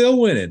fucked. And he's still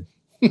winning.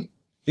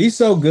 He's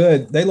so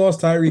good. They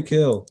lost Tyreek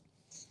Hill.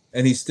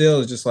 And he still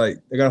is just like,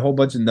 they got a whole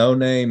bunch of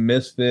no-name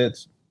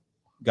misfits,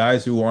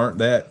 guys who aren't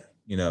that,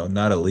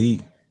 not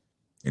elite.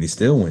 And he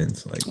still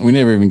wins. Like, we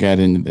never even got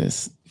into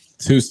this.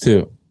 Who's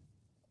 2?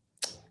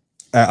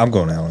 I'm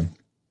going Allen.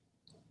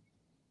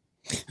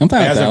 I'm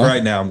fine as with of Allen.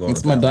 right now, I'm going.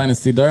 It's my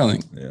dynasty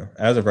darling. Yeah,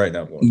 as of right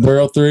now, I'm going.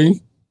 Burrow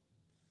 3.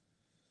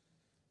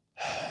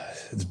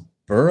 It's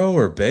Burrow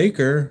or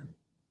Baker.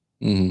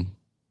 Mm-hmm.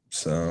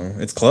 So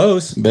it's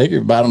close. Baker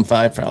bottom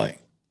 5 probably.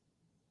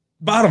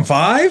 Bottom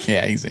 5?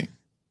 Yeah, easy.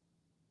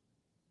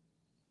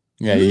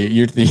 Yeah,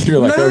 you're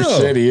like, No. oh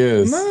shit, he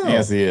is. No.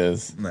 Yes, he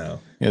is. No.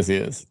 Yes, he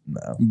is.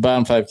 No.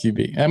 Bottom 5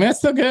 QB. I mean, that's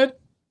still good.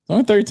 There's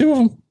only 32 of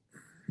them.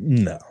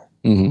 No.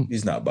 Mm-hmm.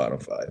 He's not bottom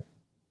 5.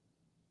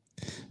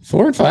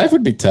 4 and 5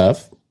 would be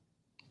tough.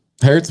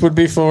 Hurts would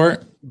be 4.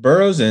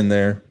 Burrow's in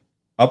there.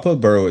 I'll put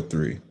Burrow at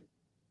 3.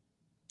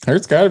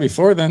 Hurts got to be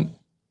 4 then.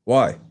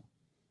 Why?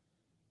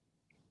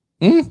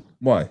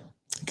 Why?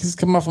 Because he's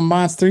coming off a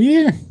monster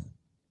year.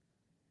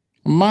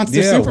 A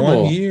monster Super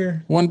Bowl. 1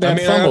 year. One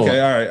bad fumble. Okay,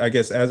 all right. I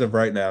guess as of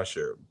right now,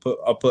 sure.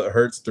 I'll put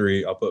Hurts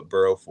 3. I'll put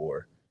Burrow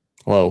 4.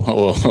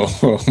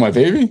 Whoa, my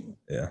baby?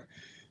 Yeah.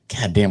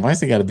 God damn, why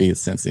has he got to be at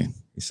Cincy?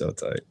 He's so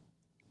tight.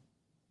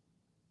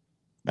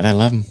 But I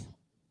love him.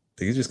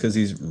 I think it's just because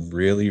he's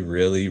really,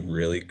 really,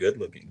 really good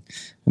looking.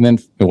 And then,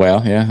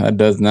 that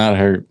does not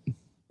hurt.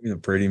 He's a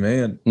pretty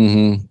man.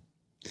 Mm-hmm.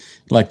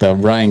 Like the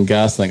Ryan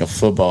Gosling of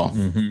football.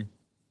 Mm-hmm.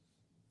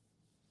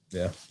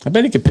 Yeah. I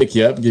bet he could pick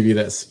you up, give you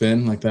that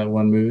spin like that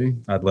one movie.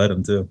 I'd let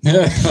him too.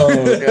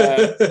 Oh,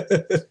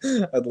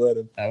 God. I'd let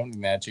him. I wouldn't be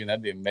mad at you.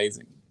 That'd be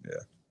amazing.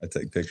 Yeah. I'd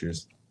take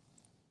pictures.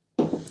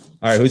 All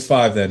right. Who's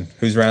 5 then?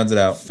 Who's rounds it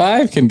out?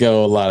 5 can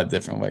go a lot of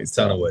different ways.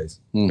 Ton of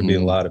ways. Mm-hmm. Could be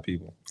a lot of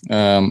people.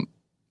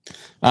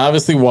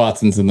 Obviously,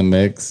 Watson's in the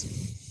mix.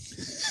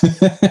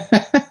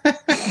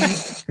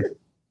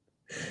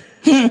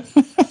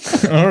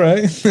 All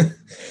right.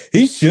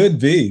 He should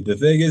be. The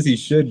thing is, he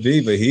should be,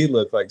 but he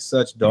looked like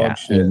such dog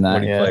shit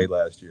when he played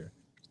last year.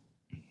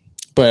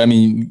 But I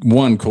mean,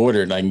 1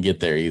 quarter, I can get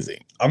there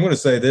easy. I'm going to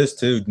say this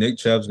too. Nick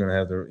Chubb's going to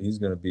have he's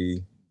going to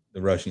be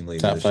the rushing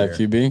leader. Top 5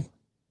 QB.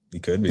 He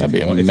could be. That'd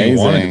be amazing. If he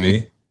wanted to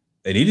be.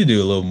 They need to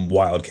do a little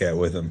wildcat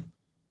with him.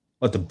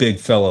 Let the big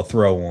fella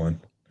throw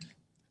one.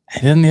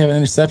 Didn't he have an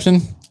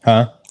interception?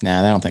 Huh? Nah,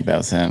 I don't think that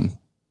was him.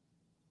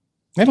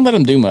 They don't let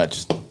him do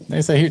much.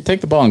 They say, here,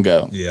 take the ball and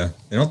go. Yeah.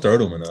 They don't throw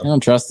to him enough. I don't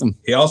trust him.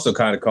 He also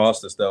kind of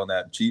cost us, though, in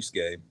that Chiefs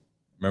game.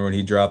 Remember when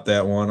he dropped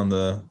that one on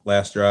the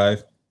last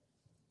drive?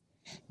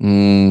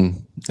 I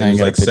was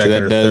like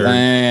second or third.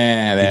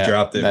 He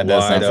dropped it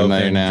wide open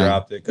and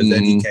dropped it because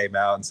then he came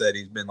out and said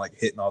he's been like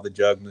hitting all the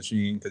jug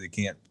machine because he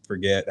can't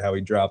forget how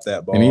he dropped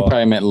that ball. And he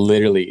probably meant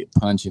literally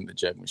punching the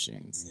jug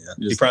machines.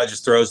 Yeah. He probably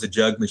just throws the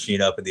jug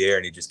machine up in the air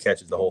and he just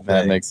catches the whole thing.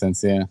 That makes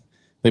sense, yeah.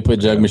 They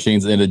put jug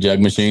machines into jug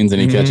machines and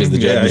he catches the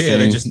jug machine. Yeah,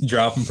 they just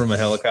drop him from a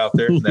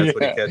helicopter and that's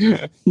what he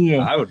catches.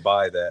 Yeah. I would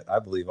buy that. I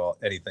believe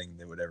anything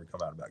that would ever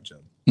come out about Jug.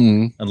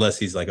 Unless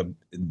he's like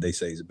they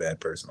say he's a bad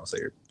person. I'll say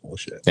you're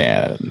bullshit.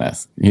 Yeah,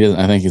 he doesn't.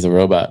 I think he's a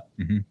robot.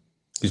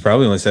 He's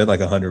probably only said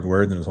like 100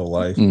 words in his whole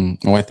life.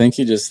 Well, I think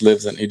he just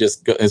lives in.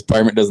 His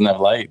apartment doesn't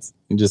have lights.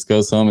 He just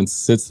goes home and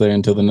sits there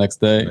until the next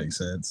day. Makes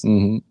sense.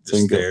 So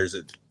just stares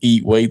at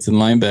eat weights and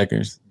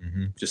linebackers.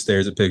 Just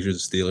stares at pictures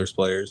of Steelers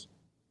players.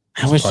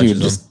 I wish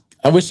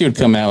he would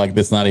come out like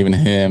that's not even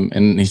him,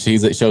 and he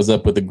shows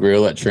up with the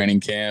grill at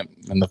training camp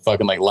and the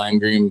fucking like lime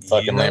green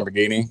fucking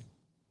Lamborghini.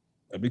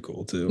 That'd be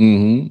cool too.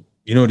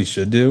 You know what he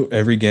should do?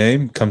 Every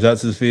game comes out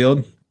to the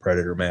field,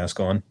 Predator mask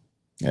on.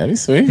 That'd be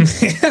sweet.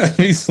 Yeah, that'd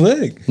be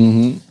slick.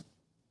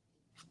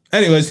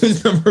 Anyways,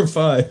 who's number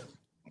 5?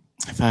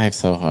 5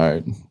 so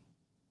hard.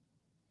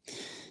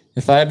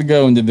 If I had to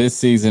go into this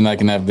season, I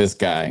can have this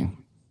guy.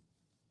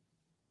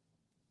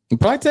 I'm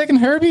probably taking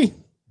Herbie.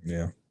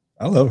 Yeah,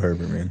 I love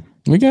Herbert, man.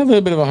 We got a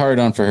little bit of a hard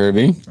on for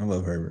Herbie. I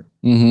love Herbert.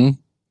 Bit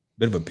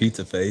of a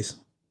pizza face.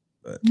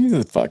 But he's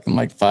a fucking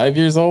like 5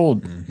 years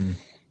old.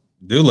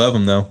 Do love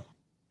him though.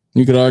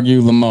 You could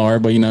argue Lamar,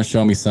 but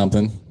show me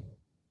something.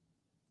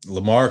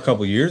 Lamar a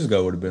couple years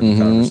ago would have been a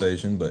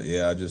conversation, but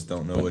yeah, I just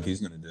don't know what he's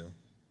going to do.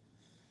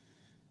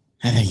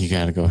 I think you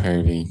got to go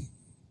Herbie.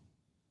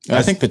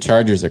 I think the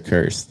Chargers are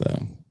cursed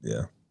though.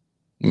 Yeah.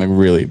 Like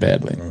really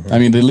badly. I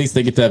mean, at least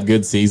they get to have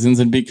good seasons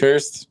and be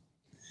cursed.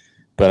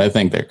 But I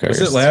think they're cursed.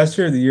 Was it last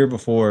year or the year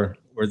before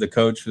where the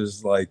coach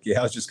was like, yeah,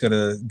 I was just going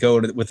to go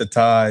with a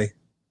tie?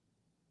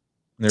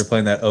 And they were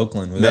playing that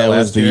Oakland. That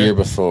was the year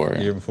before.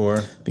 The year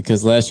before?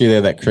 Because last year they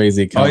had that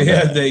crazy comeback. Oh,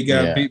 yeah, they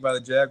got beat by the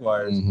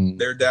Jaguars.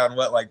 They're down,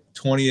 like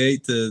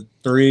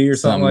 28-3 or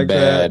something like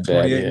that?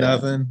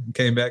 28-0.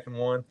 Came back and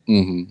won.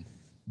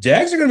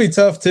 Jags are going to be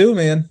tough too,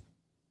 man.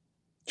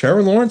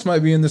 Trevor Lawrence might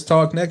be in this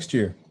talk next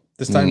year.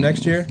 This time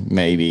next year?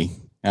 Maybe.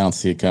 I don't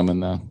see it coming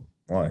though.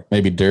 Why?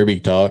 Maybe Derby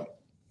talk.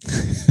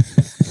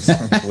 It's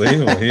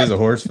unbelievable. He has a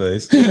horse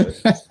face.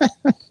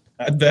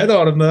 I'd bet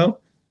on him though.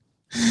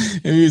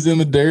 If he was in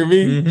the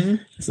Derby, Mm-hmm.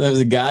 so there's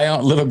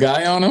a little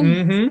guy on him.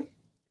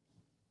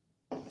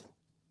 Mm-hmm.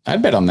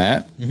 I'd bet on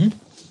that. Mm-hmm.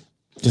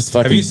 Just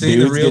fucking Have you seen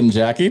the dudes real- getting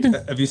jockeyed.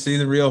 Have you seen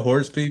the real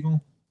horse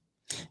people?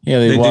 Yeah,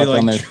 they walk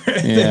on their.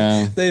 they,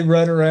 Yeah, they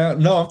run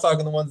around. No, I'm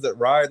talking the ones that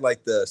ride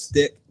like the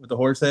stick with the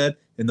horse head,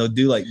 and they'll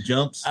do like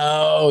jumps.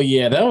 oh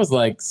yeah, that was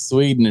like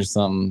Sweden or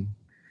something,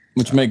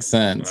 which makes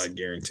sense. I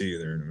guarantee you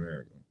they're in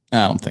America.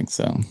 I don't think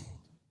so.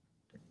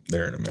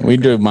 They're in America. We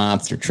drove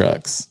monster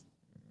trucks.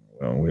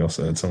 Well, we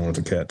also had someone with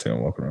a cattail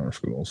walking around our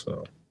school,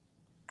 so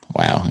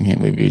Wow, I can't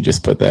believe you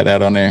just put that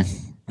out on there.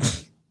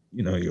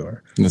 you know you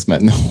are. This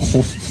meant no.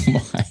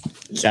 Oh my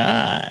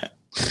god.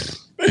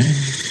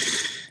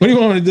 What do you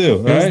want me to do?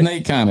 All There's right?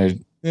 Nate Connor.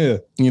 Yeah.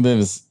 He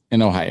lives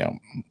in Ohio.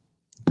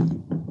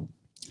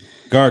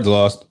 Guards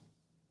lost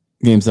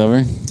Game's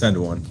over.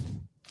 10-1.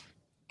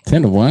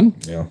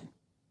 10-1. Yeah.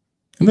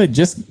 Did they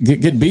just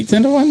get beat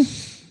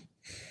 10-1?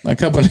 A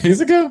couple of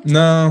days ago?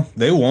 No,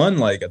 they won.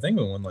 Like I think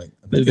we won. Like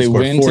I think Did they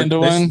scored win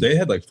 10-1? They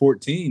had like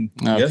 14.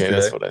 Okay, yesterday.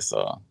 that's what I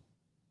saw.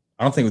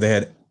 I don't think they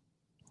had.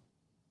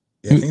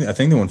 Yeah, I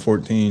think they won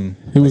 14.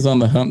 Who was on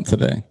the hump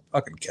today?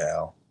 Fucking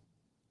Cal.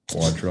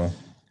 Quantrill.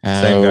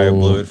 Same guy who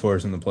blew it for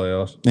us in the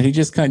playoffs. Did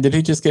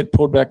he just get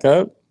pulled back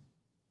up?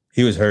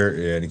 He was hurt,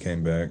 yeah, and he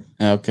came back.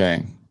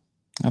 Okay.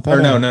 I thought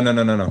Or no.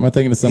 Am I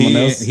thinking of someone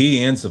else?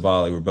 He and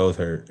Savali were both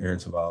hurt. Aaron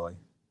Savali.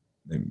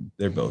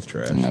 They're both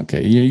trash.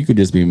 Okay. You could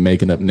just be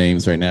making up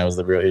names right now is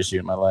the real issue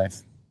in my life.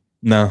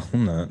 No,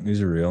 I'm not.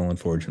 These are real,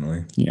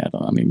 unfortunately. Yeah,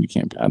 you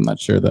can't. I'm not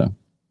sure though.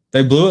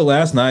 They blew it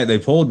last night. They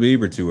pulled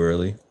Bieber too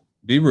early.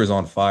 Bieber was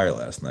on fire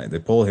last night. They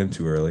pulled him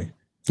too early.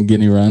 Get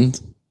any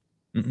runs?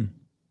 Mm-mm.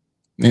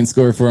 Didn't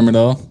score for him at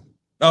all.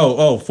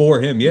 Oh,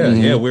 for him. Yeah,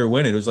 Mhm. yeah, we were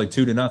winning. It was like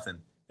 2-0.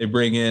 They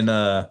bring in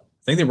I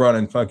think they brought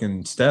in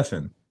fucking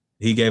Stefan.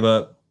 He gave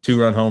up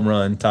 2-run home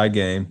run, tied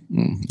game.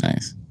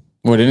 Nice.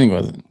 What inning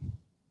was it?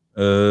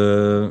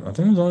 I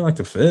think it was only like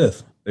the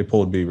 5th. They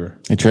pulled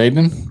Bieber. They traded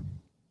him?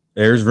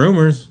 There's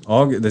rumors.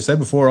 August. They said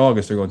before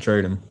August they're going to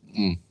trade him.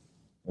 Mm.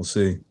 We'll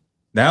see.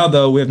 Now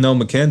though, we have no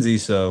McKenzie,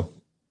 so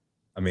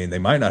I mean they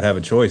might not have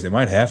a choice. They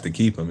might have to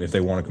keep him if they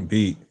want to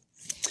compete.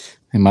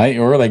 They might,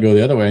 or they go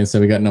the other way and say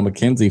we got no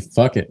McKenzie.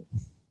 Fuck it.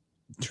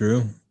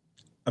 True.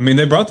 I mean,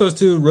 they brought those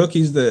two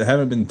rookies that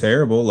haven't been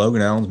terrible.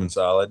 Logan Allen's been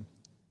solid.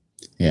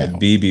 Yeah.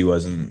 But BB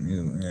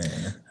wasn't.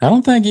 I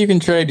don't think you can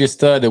trade your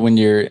stud when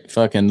you're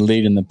fucking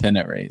leading the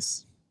pennant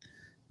race.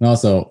 And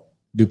also,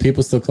 do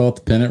people still call it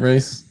the pennant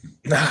race?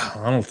 No,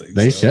 I don't think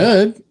They so.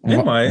 should.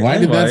 They might. Why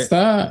They did might. that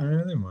stop?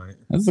 Yeah, they might.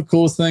 That's the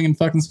coolest thing in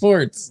fucking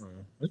sports.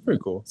 That's pretty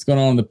cool. What's going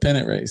on in the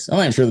pennant race? I'm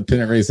not even sure the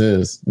pennant race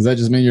is. Does that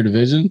just mean your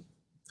division?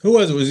 Who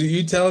was it? Was it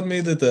you telling me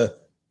that the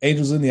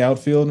Angels in the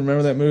outfield?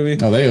 Remember that movie?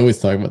 Oh, they always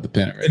talk about the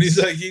pennant race.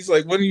 And he's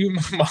like, when are you and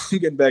my mom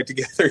getting back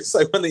together? It's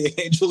like when the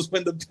Angels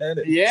win the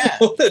pennant. Yeah.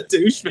 What a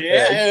douchebag.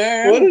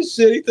 Yeah. What a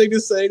shitty thing to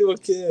say to a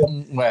kid.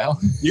 Well,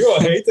 You're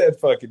gonna hate that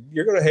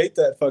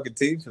fucking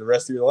team for the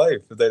rest of your life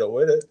if they don't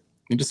win it.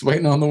 you're just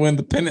waiting on to win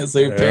the pennant so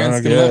your Yeah, parents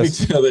I can love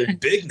guess. each other.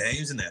 Big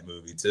names in that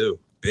movie too.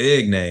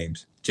 Big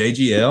names.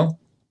 JGL,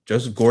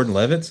 Joseph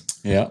Gordon-Levitt.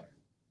 Yeah.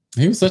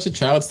 He was such a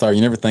child star.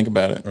 You never think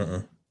about it.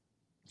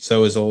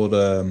 So is old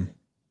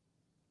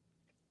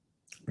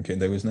I can't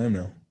think of his name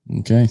now.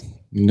 Okay.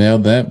 You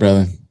nailed that,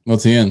 brother.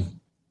 What's he in?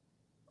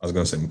 I was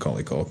gonna say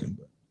Macaulay Culkin,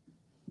 but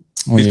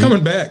Oh, he's yeah.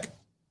 coming back.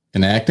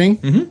 In acting?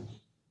 Mhm.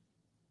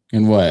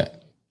 In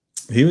what?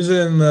 He was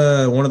in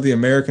one of the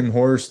American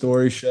Horror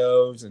Story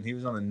shows, and he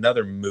was on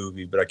another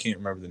movie, but I can't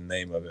remember the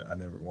name of it. I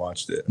never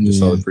watched it. I just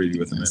saw the preview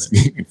with a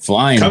minute.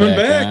 Flying Coming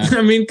back. huh?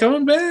 I mean,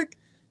 coming back.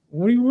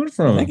 What do you want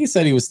from I him? think he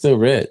said he was still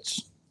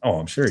rich. Oh,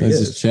 I'm sure So he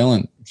he's is. just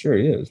chilling. I'm sure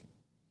he is.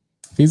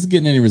 If he's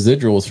getting any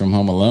residuals from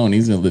Home Alone,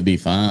 he's going to be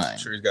fine. I'm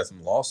sure he's got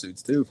some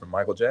lawsuits too from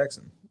Michael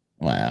Jackson.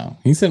 Wow.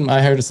 He said,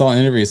 I saw an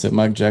interview that said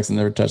Michael Jackson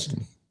never touched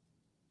him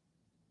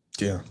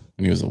Yeah.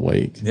 when he was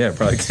awake. Yeah,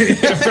 probably.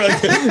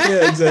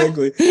 Yeah,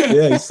 exactly.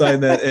 Yeah, he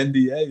signed that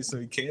NDA, so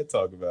he can't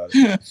talk about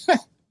it.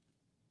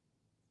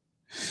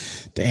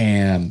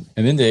 Damn.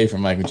 An NDA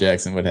from Michael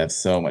Jackson would have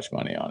so much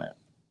money on it.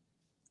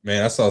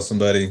 Man, I saw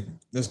somebody.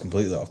 This is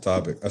completely off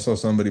topic. I saw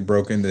somebody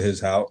broke into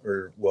his house,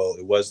 it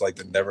was like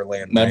the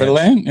Neverland.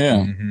 Neverland? Yeah.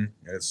 Mm-hmm.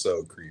 It's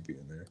so creepy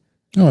in there.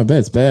 Oh, I bet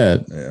it's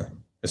bad. Yeah,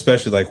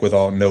 especially like with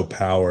all no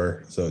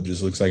power, so it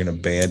just looks like an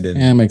abandoned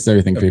Yeah, it makes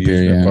everything creepier.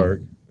 amusement Yeah.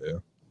 park. Yeah,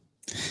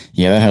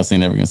 Yeah, that house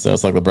ain't never going to sell.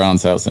 It's like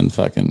LeBron's house in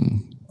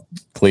fucking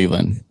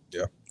Cleveland.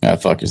 Yeah.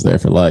 That fucker's there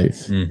for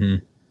life.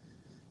 mm-hmm.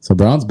 So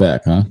Brown's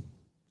back, huh?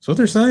 That's what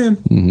they're saying.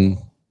 Mm-hmm.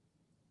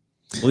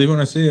 Believe when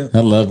I see it. I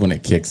love when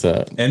it kicks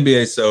up.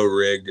 NBA's so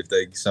rigged if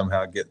they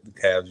somehow get the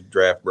Cavs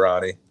draft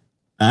Bronny.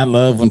 I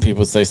love when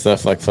people say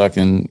stuff like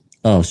fucking,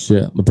 oh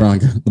shit,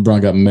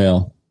 LeBron got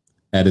mail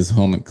at his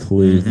home in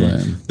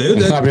Cleveland.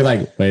 Dude, And I'll be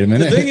like, wait a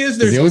minute. The thing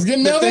is, he always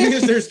getting the mail thing there?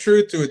 is, there's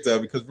truth to it though,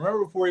 because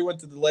remember before he went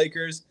to the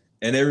Lakers,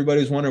 And everybody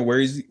was wondering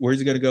where's he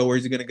going to go?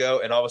 Where's he going to go?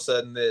 And all of a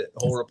sudden, the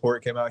whole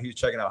report came out. He was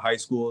checking out high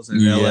schools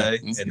in LA,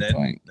 and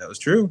then that was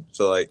true.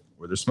 So, like,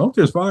 where there's smoke,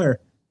 there's fire.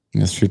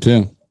 That's true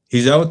too.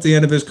 He's out at the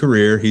end of his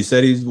career. He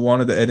said he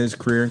wanted to end his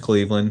career in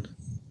Cleveland.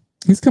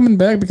 He's coming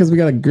back because we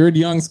got a good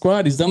young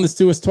squad. He's done this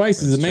to us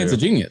twice. He's a man's a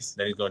genius.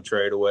 Then he's going to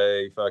trade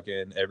away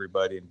fucking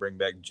everybody and bring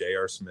back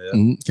J.R. Smith.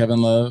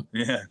 Kevin Love.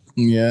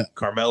 Yeah.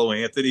 Carmelo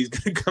Anthony's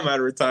going to come out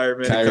of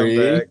retirement Kyrie.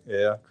 and come back.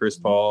 Yeah. Chris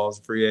Paul's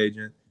a free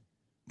agent.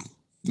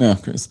 No,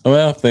 Chris.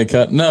 Well, they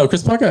cut. No,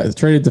 Chris Paul got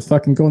traded to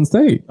fucking Golden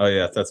State. Oh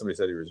yeah, I thought somebody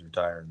said he was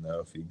retiring though.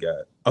 If he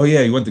got, oh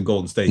yeah, he went to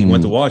Golden State. He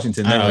went to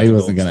Washington. He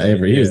wasn't gonna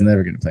ever. He was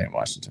never gonna play in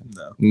Washington.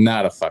 No,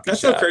 not a fucking. That's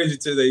shot. so crazy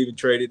too. They even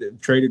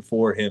traded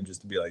for him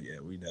just to be like,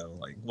 yeah, we know,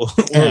 like, we're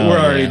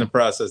already in the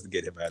process to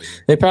get him out of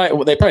here. They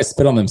probably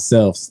spit on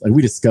themselves. Like,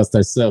 we discussed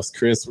ourselves,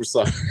 Chris. We're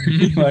sorry.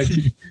 Like,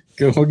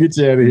 we'll get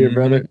you out of here,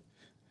 brother.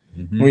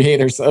 We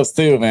hate ourselves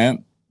too,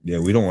 man. Yeah,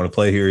 we don't want to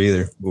play here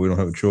either, but we don't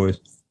have a choice.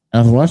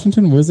 Are the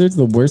Washington Wizards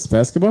the worst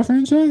basketball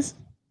franchise?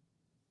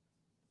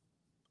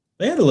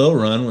 They had a little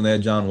run when they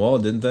had John Wall,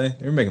 didn't they?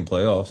 They were making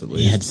playoffs at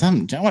least.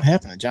 Yeah, what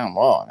happened to John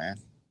Wall, man?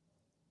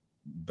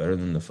 Better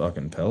than the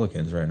fucking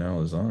Pelicans right now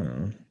with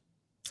Zion.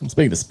 I'm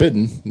speaking of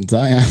spitting,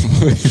 Zion.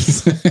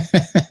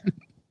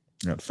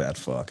 That fat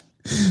fuck.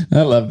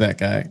 I love that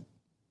guy.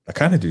 I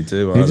kind of do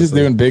too. Honestly. He's just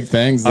doing big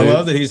things. Dude. I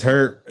love that he's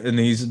hurt and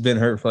he's been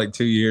hurt for like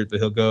 2 years, but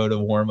he'll go to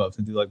warm ups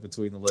and do like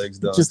between the legs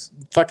dunks. Just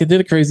fucking did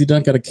a crazy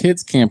dunk at a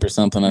kids camp or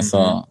something. I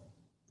saw.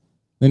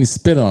 Then he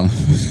spit on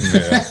him.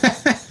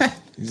 Yeah.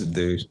 He's a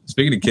douche.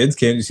 Speaking of kids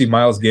camp, you see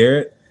Myles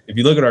Garrett? If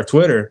you look at our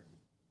Twitter,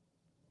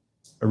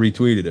 I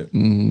retweeted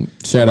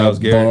it. Shout out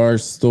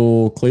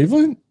Barstool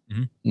Cleveland.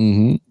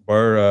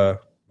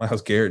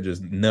 Myles Garrett,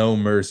 just no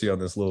mercy on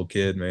this little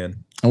kid,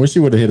 man. I wish he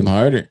would have hit him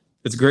harder.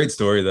 It's a great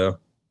story thoe.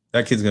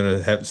 That kid's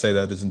gonna have to say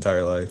that his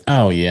entire life.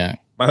 Oh yeah,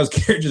 Myles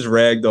Garrett just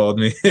ragdolled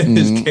me in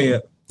his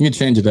camp. You can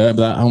change it up,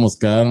 but I almost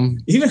got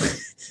him.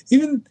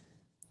 Even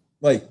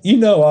like,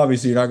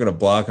 obviously you're not gonna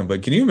block him,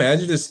 but can you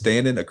imagine just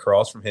standing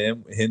across from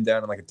him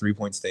down in like a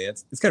 3-point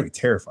stance? It's gotta be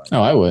terrifying.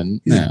 Oh, I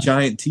wouldn't. He's a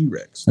giant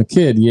T-Rex. A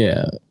kid,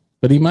 yeah,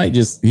 but he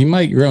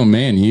might grow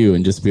man you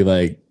and just be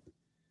like,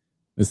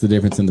 "It's the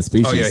difference in the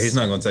species." Oh yeah, he's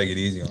not gonna take it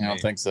easy on me. I don't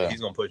think so.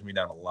 He's gonna push me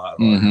down a lot.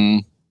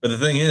 But the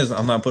thing is,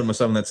 I'm not putting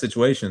myself in that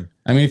situation.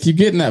 I mean, if you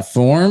get in that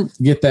form,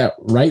 get that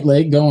right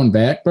leg going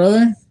back,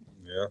 brother.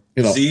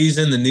 Yeah. Z's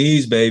in the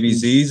knees, baby.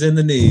 Z's in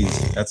the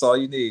knees. That's all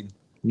you need.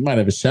 You might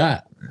have a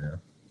shot. Yeah.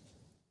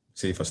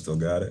 See if I still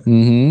got it.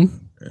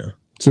 Yeah.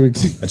 So I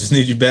just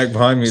need you back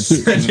behind me. I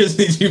just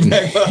need you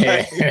back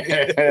behind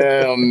me.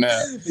 Hell no.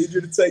 I need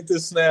you to take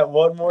this snap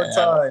one more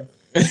time.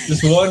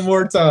 Just one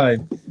more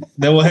time.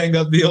 Then we'll hang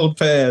up the old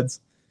pads.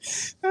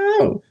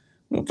 Oh,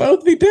 we'll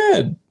both be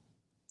dead.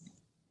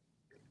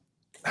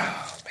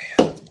 Oh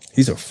man,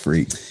 he's a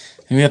freak.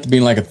 And we have to be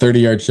in like a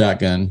 30-yard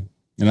shotgun,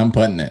 and I'm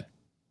punting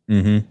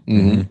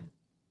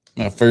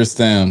it. First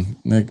down,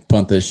 they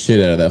punt the shit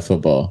out of that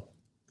football.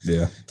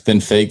 Yeah. Then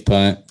fake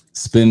punt,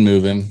 spin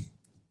move him,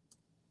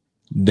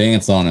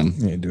 dance on him.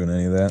 He ain't doing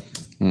any of that.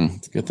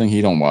 It's a good thing he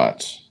don't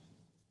watch.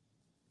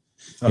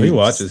 Oh, he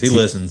watches. He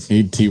listens.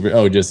 He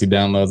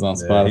downloads on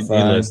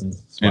Spotify. He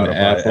listens.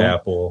 Spotify, and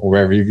Apple,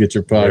 wherever you get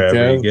your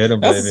podcast. You get them,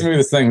 that's the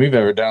smoothest thing we've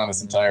ever done on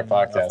this entire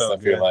podcast. I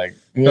feel like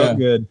felt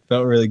good.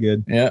 Felt really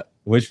good. Yeah. I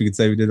wish we could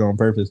say we did it on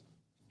purpose.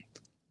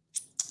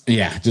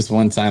 Yeah, just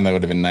one time that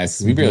would have been nice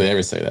because we barely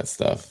ever say that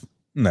stuff.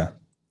 No,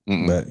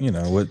 but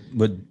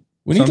what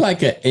we need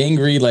like an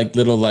angry, like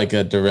little, like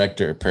a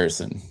director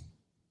person.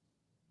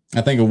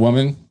 I think a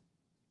woman,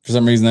 for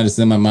some reason, that is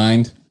in my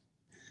mind.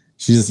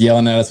 She's just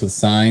yelling at us with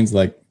signs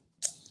like,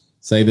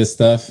 "Say this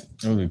stuff."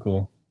 That would be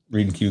cool.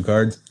 Reading cue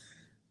cards.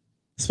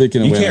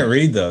 Speaking of, you can't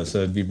read though, so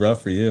it'd be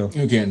rough for you.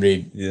 You can't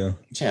read. Yeah.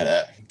 Shut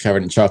up.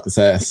 Covered in chocolate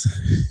ass.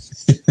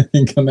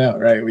 And come out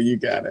right where you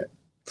got it.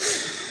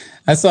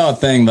 I saw a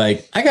thing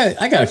like I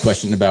got a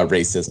question about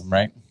racism,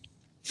 right?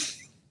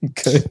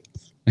 Okay.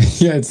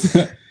 Yeah,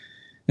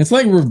 it's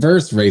like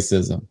reverse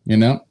racism,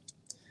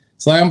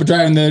 So I'm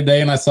driving the other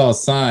day and I saw a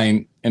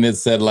sign and it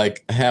said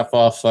like half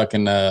off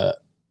fucking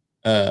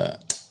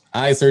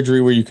eye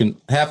surgery where you can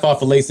half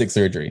off a LASIK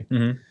surgery.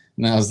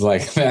 And I was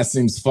like, that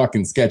seems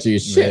fucking sketchy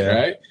as shit,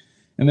 right?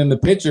 And then the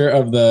picture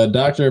of the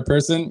doctor or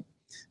person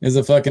is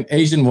a fucking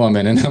Asian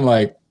woman. And I'm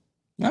like,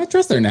 I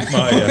trust her now.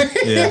 Oh,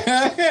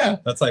 yeah. Yeah.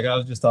 That's like I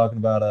was just talking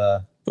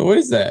about. But what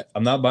is that?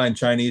 I'm not buying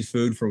Chinese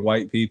food from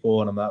white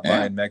people and I'm not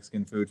buying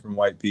Mexican food from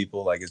white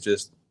people. Like, it's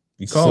just,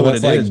 you call it what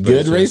it is.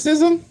 Good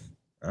racism?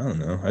 I don't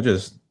know. I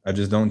just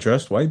don't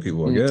trust white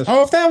people, I guess.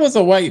 Oh, if that was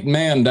a white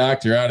man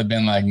doctor, I'd have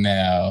been like,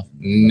 no,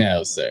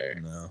 sir.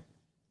 No.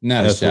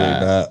 Not a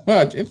shot.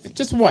 Well,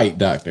 just white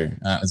doctor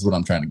is what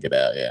I'm trying to get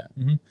out. Yeah.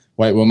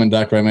 White woman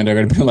doctor, I mean, they're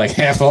going to be like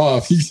half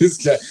off. You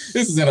just got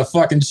this is in a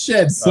fucking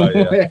shed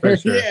somewhere. Oh, yeah, for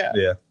sure.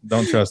 Yeah.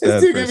 Don't trust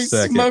that for a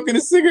second. Smoking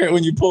a cigarette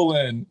when you pull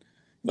in.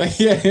 Like,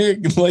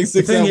 like 6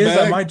 the thing is,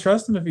 back. I might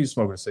trust him if he's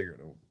smoking a cigarette.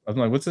 I'm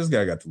like, what's this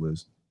guy got to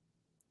lose?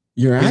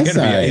 Your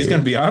eyesight. He's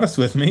going to be honest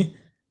with me.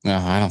 No,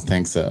 I don't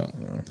think so.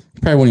 He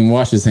probably won't even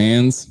wash his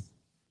hands.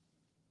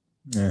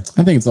 Yeah.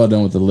 I think it's all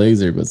done with the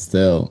laser, but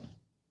still.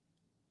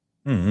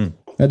 Mm-hmm.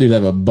 That dude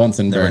have a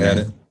Bunsen Never burner. had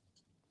it.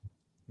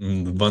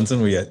 The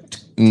Bunsen we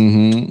get.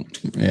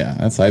 Mm-hmm. Yeah,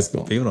 that's high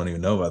school. People don't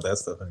even know about that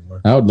stuff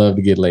anymore. I would love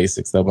to get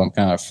LASIK, though, but I'm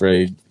kind of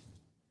afraid.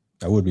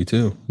 I would be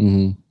too.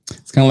 Mm-hmm.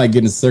 It's kind of like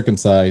getting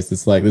circumcised.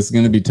 It's like, this is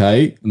going to be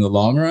tight in the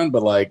long run,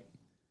 but like,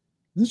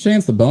 there's a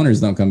chance the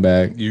boners don't come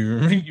back. You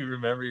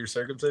remember your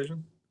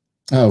circumcision?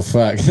 Oh,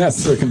 fuck. That's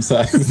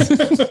circumcised.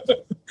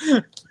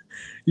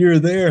 You were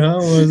there, huh?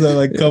 What was that,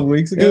 like a couple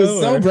weeks ago? It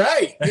was so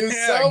bright. It was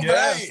so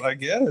bright. I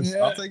guess. Yeah.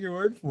 I'll take your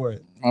word for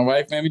it. My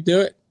wife made me do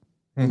it.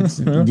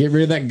 Get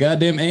rid of that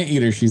goddamn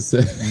anteater, she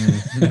said.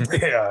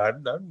 Yeah,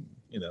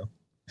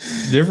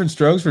 different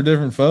strokes for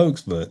different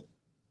folks, but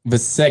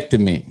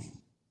Vasectomy.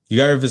 you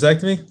got your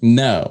vasectomy?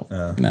 No,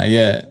 not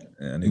yet.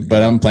 Yeah,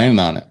 but I'm planning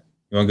on it.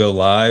 You want to go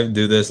live?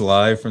 Do this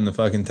live from the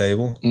fucking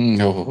table?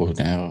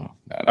 No.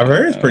 I've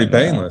heard it's pretty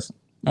painless.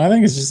 I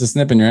think it's just a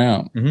snip and you're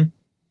out. Mm-hmm.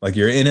 Like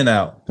you're in and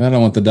out. I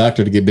don't want the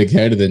doctor to get big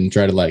headed and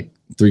try to like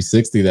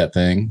 360 that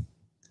thing.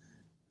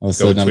 All of a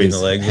sudden, I'm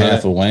just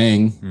half a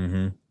wang.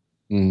 Mm-hmm.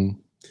 Mm.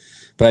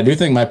 But I do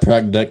think my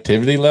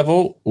productivity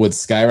level would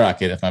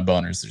skyrocket if my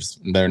boners are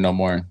just there no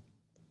more.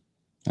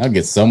 I'll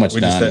get so much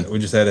done. We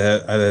just had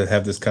to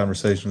have this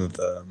conversation with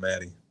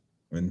Maddie.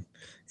 When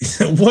he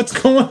said, "What's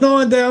going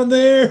on down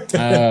there?"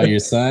 Oh, your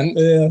son?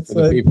 Yeah,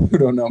 for the people who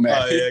don't know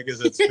Maddie. Oh yeah, I guess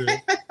that's true.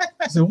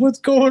 I said, "What's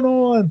going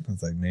on?" I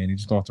was like, "Man, you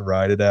just don't have to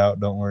ride it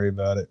out. Don't worry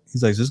about it."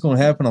 He's like, "Is this going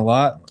to happen a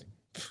lot?" I'm like,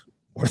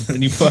 more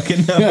than you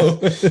fucking know.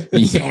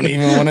 You don't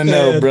even want to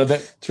know, brother.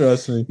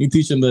 Trust me. You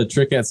teach them the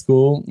trick at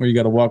school where you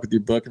got to walk with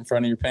your book in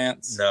front of your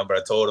pants? No, but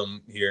I told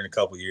him here in a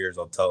couple of years,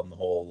 I'll tell him the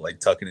whole like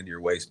tucking into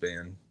your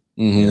waistband.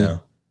 Mm-hmm. You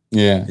know?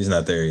 Yeah. He's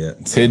not there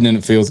yet. It's hidden and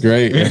it feels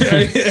great. Yeah.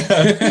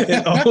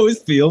 It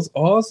always feels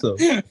awesome.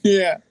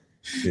 Yeah.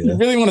 You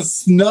really want to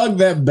snug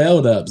that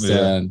belt up,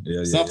 son.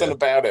 Yeah, Something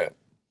about it.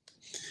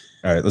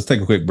 All right, let's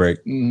take a quick break.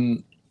 Mm-hmm.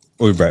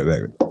 We'll be right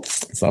back.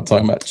 So I'm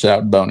talking about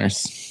child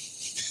boners.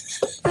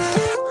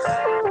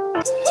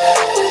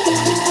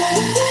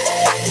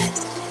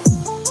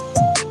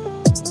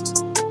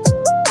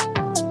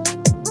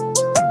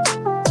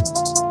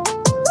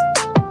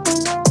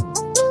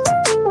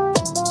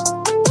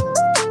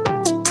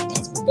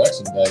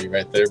 Production value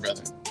right there,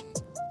 brother.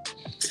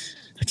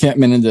 I can't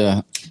mean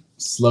to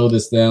slow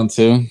this down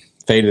too,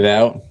 fade it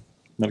out.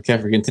 But I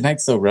kept forgetting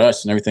tonight's so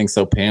rushed and everything's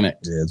so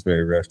panicked. Yeah, it's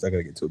very rushed. I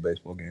gotta get to a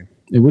baseball game.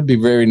 It would be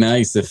very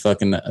nice if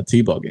fucking a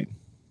T-ball game.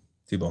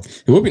 T-ball.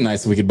 It would be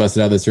nice if we could bust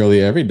it out this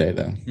early every day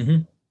though.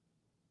 Mm-hmm.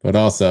 But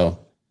also,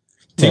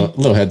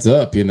 little heads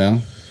up, you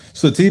know.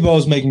 So T-ball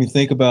is making me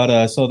think about.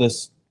 I saw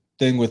this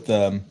thing with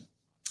who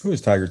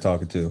was Tiger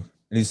talking to,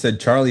 and he said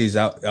Charlie's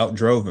out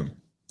drove him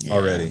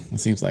already. It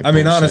seems like. I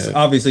mean,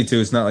 obviously too,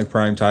 it's not like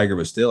prime Tiger,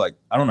 but still, like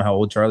I don't know how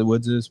old Charlie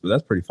Woods is, but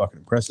that's pretty fucking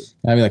impressive.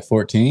 Maybe like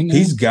 14.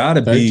 He's got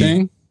to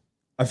 13? be.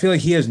 I feel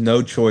like he has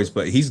no choice,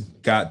 but he's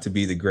got to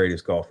be the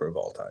greatest golfer of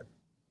all time.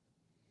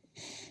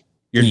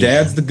 Your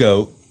dad's the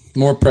GOAT.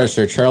 More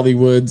pressure, Charlie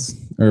Woods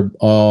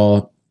or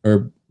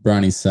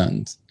Bronny's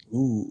sons.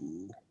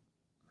 Ooh,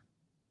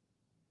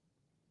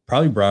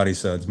 probably Bronny's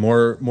sons.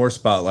 More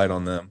spotlight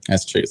on them.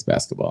 That's true. It's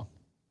basketball.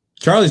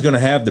 Charlie's going to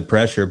have the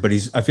pressure, but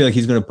I feel like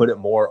he's going to put it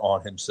more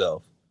on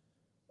himself.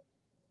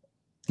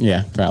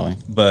 Yeah, probably.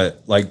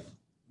 But like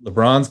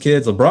LeBron's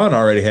kids, LeBron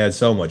already had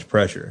so much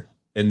pressure,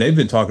 and they've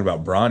been talking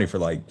about Bronny for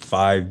like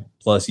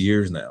 5+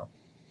 years now.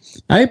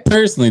 I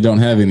personally don't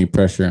have any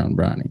pressure on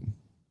Bronny.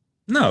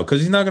 No, because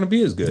he's not going to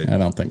be as good. I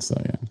don't think so.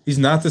 Yeah, he's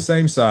not the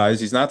same size.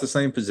 He's not the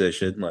same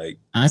position. Like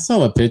I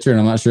saw a picture, and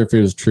I'm not sure if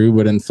it was true,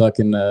 but in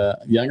fucking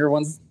younger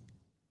ones,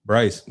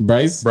 Bryce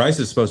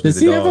is supposed to be. Does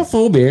he have a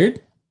full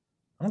beard?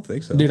 I don't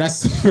think so. Dude, I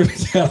swear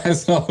to God, I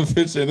saw a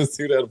picture of this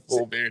dude had a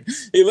full beard.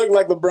 He looked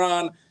like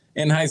LeBron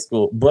in high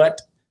school, but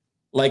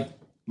like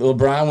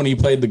LeBron when he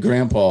played the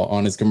grandpa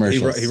on his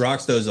commercials. He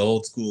rocks those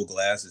old school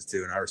glasses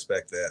too, and I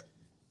respect that.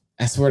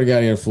 I swear to God,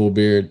 he had a full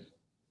beard.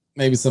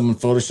 Maybe someone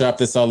photoshopped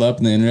this all up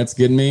and the internet's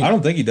getting me. I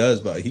don't think he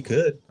does, but he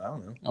could. I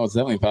don't know. Oh, it's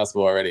definitely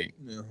possible already.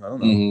 Yeah, I don't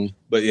know. Mm-hmm.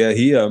 But yeah,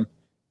 he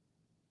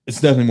it's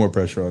definitely more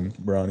pressure on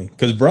Bronny.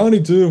 Because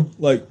Bronny too,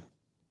 like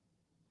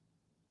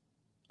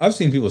I've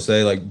seen people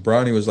say like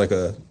Bronny was like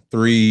a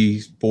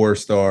 3-4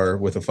 star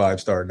with a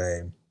 5-star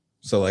name.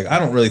 So like I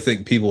don't really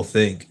think people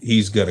think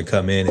he's gonna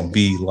come in and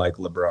be like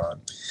LeBron.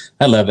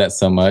 I love that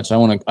so much. I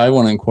want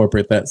to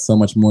incorporate that so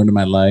much more into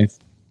my life.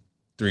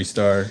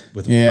 3-star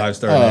with a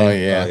 5-star name. Oh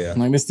yeah.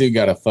 Like this dude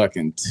got a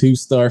fucking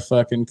 2-star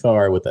fucking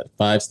car with a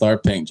 5-star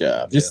paint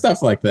job. Just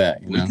stuff like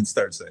that. You know? We can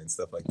start saying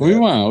stuff like that. We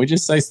won't. We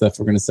just say stuff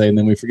we're gonna say and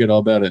then we forget all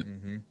about it.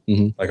 Mm-hmm.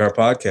 Mm-hmm. Like our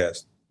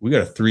podcast. We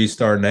got a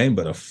 3-star name,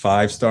 but a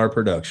 5-star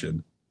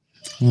production.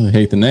 Well, I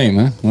hate the name,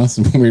 huh? Well, that's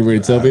a weird way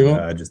to tell people.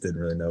 I just didn't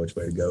really know which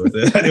way to go with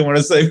it. I didn't want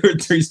to say we're a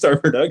 3-star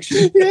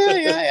production.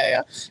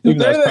 Yeah. Even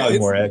though that's probably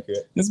more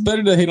accurate. It's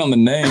better to hate on the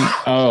name.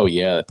 Oh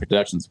yeah, the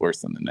production's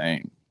worse than the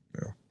name.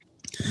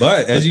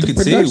 But as you can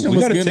see, we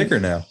got a ticker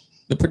now.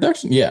 The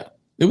production, yeah.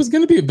 It was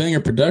going to be a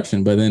banger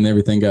production, but then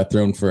everything got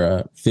thrown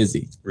for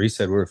Fizzy. Reese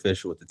said we're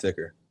official with the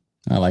ticker.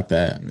 I like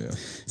that. Yeah.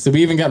 So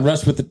we even got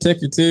rushed with the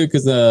ticker too,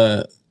 because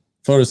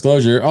full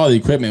disclosure, all the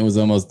equipment was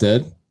almost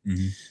dead.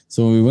 Mm-hmm.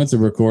 So when we went to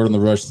record on the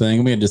rush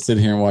thing, we had to sit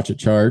here and watch it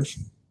charge.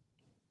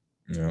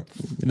 Yeah.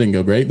 It didn't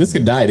go great. This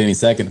could die at any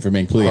second, for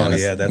being completely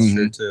honest. Yeah, that's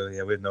true too.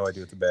 Yeah, we have no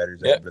idea what the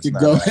batteries are. It could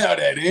go out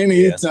at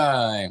any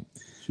time.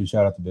 Should we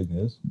shout out the big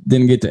news?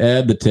 Didn't get to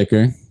add the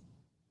ticker.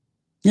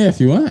 Yeah, if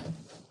you want.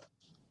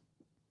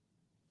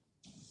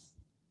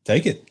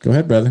 Take it. Go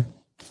ahead, brother.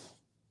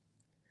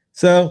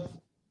 So,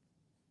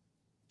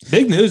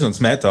 big news on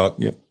Smack Talk.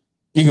 Yep.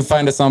 You can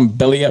find us on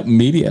Belly Up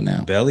Media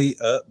now. Belly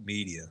Up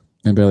Media.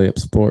 And Belly Up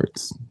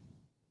Sports.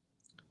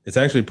 It's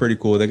actually pretty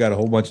cool. They got a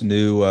whole bunch of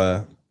new,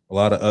 a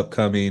lot of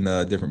upcoming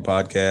different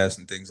podcasts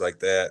and things like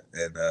that.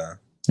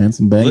 And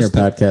some banger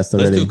podcasts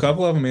already. Let's do a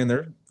couple of them, man.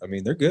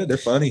 They're good. They're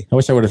funny. I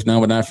wish I would have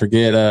known, but I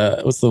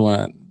forget. What's the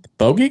one?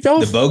 Bogey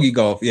Golf? The Bogey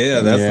Golf.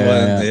 Yeah, that's the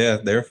one. Yeah,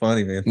 they're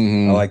funny, man.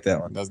 Mm-hmm. I like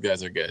that one. Those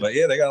guys are good. But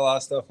yeah, they got a lot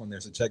of stuff on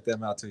there. So check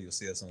them out too. You'll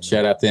see us on there.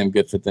 Shout out them.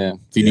 Good for them.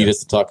 If you need us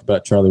to talk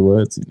about Charlie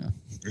Woods, yeah,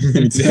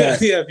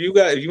 if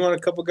you want a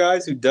couple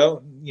guys who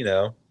don't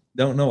know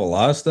a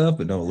lot of stuff,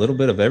 but know a little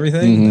bit of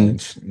everything, then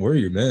we're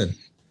your men.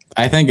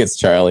 I think it's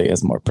Charlie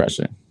has more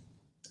pressure.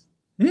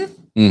 That's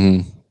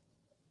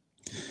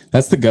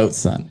the GOAT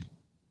son.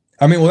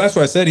 I mean, well, that's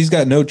what I said. He's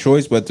got no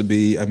choice but to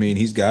be. I mean,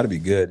 he's got to be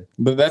good.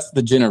 But that's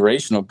the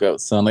generational GOAT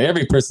son. Like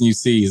every person you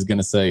see is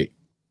gonna say,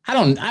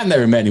 I've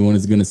never met anyone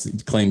who's gonna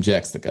claim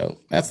Jack's the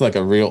GOAT. That's like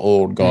a real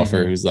old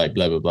golfer who's like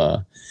blah blah blah,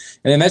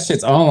 and then that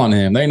shit's all on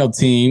him. There ain't no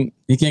team.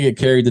 He can't get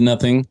carried to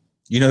nothing.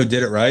 You know who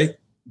did it right?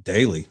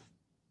 Daly.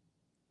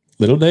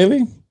 Little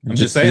Daly. I'm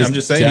just saying he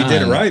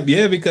did it right.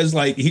 Yeah, because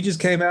like he just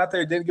came out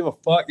there, didn't give a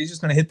fuck. He's just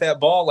gonna hit that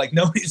ball. Like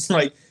nobody's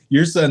like,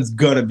 your son's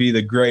gonna be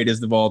the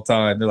greatest of all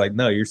time. They're like,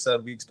 no, your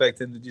son, we expect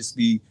him to just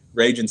be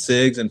raging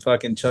cigs and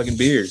fucking chugging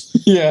beers.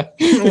 Yeah.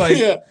 Like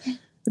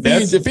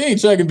if he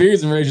ain't chugging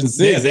beers and raging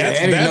cigs, that's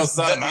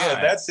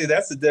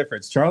the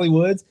difference. Charlie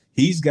Woods,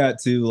 he's got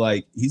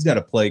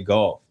to play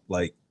golf.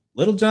 Like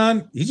Little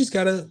John, he just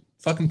gotta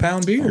fucking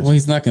pound beers. Well,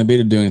 he's not going to be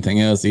able to do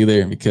anything else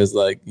either because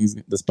like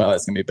the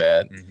spotlight's going to be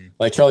bad.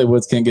 Like Charlie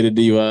Woods can't get a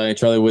DUI.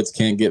 Charlie Woods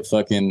can't get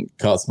fucking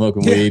caught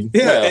smoking weed.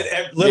 Yeah,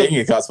 he can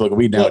get caught smoking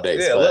weed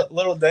nowadays. Yeah,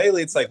 Little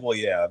Daly, it's like, well,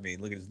 yeah, I mean,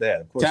 look at his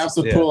dad. Of course, Cops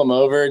would pull him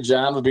over.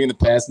 John would be in the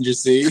passenger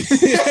seat.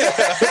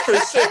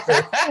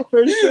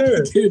 for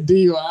sure. Get a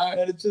DUI.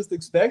 And it's just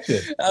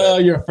expected. Oh,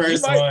 your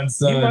first one,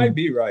 son. You might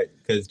be right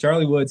because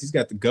Charlie Woods, he's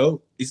got the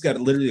GOAT. He's got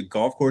literally a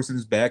golf course in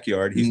his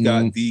backyard. He's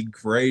got the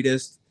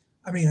greatest.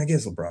 I mean, I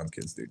guess LeBron's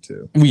kids do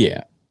too.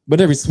 Yeah, but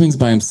every swings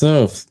by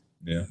himself.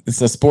 Yeah, it's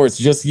a sport. It's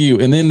just you,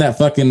 and then that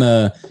fucking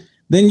then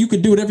you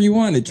could do whatever you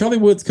wanted. Charlie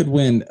Woods could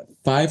win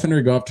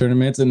 500 golf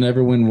tournaments and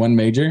never win one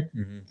major,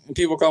 and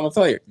people call him a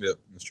failure. Yep,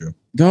 that's true.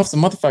 Golf's a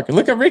motherfucker.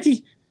 Look at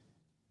Ricky.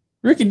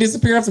 Ricky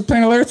disappeared off the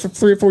planet Earth for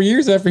 3 or 4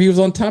 years after he was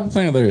on top of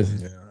planet Earth.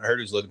 Yeah, I heard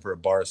he was looking for a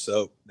bar of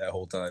soap that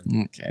whole time.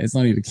 Okay, it's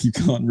not even to keep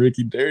calling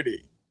Ricky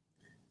dirty.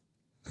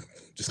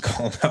 Just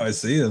call him how I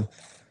see him.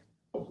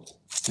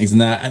 He's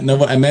not. I know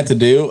what I meant to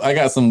do. I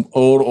got some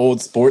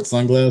old sports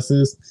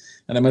sunglasses,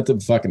 and I meant to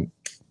fucking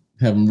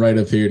have them right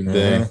up here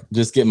today.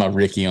 Just get my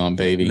Ricky on,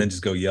 baby. And then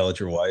just go yell at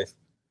your wife.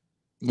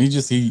 You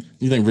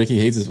think Ricky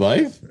hates his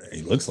wife?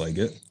 He looks like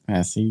it.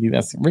 See,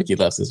 that's Ricky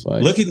loves his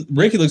wife.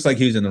 Ricky looks like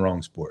he was in the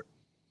wrong sport.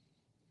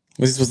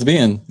 What's he supposed to be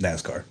in?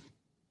 NASCAR.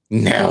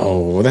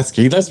 No,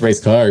 he loves race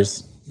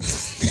cars.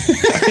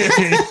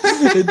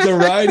 The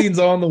writing's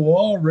on the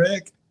wall,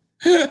 Rick.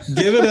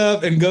 Give it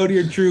up and go to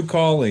your true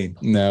calling.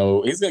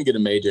 No, he's gonna get a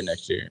major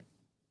next year.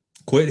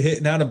 Quit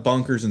hitting out of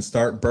bunkers and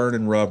start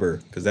burning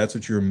rubber because that's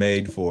what you're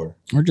made for.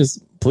 Or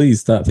just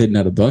please stop hitting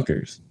out of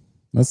bunkers.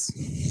 Let's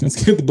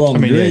get the ball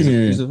in the green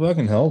here. He's a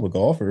fucking hell of a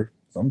golfer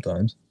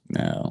sometimes.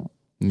 No,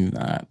 he's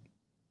not.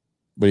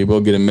 But he will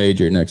get a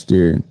major next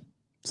year.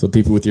 So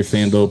people with your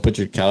FanDuel, put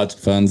your college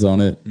funds on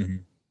it.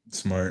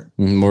 Smart.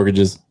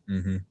 Mortgages.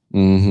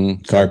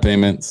 Car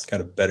payments.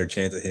 Got a better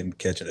chance of him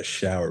catching a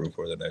shower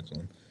before the next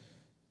one.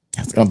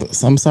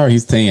 I'm sorry,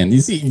 he's tan.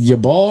 You see, you're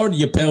bald,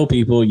 you pale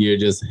people, you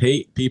just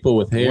hate people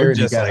with hair. We're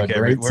just like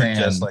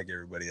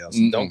everybody else.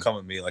 Don't come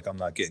at me like I'm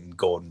not getting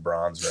gold and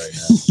bronze right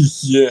now.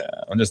 Yeah.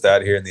 I'm just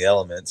out here in the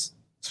elements.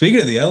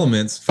 Speaking of the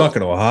elements,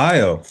 fucking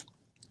Ohio.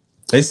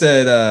 They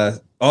said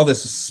all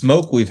this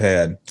smoke we've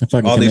had,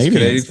 all these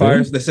Canadian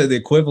fires, they said the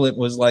equivalent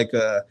was like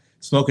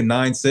smoking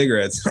 9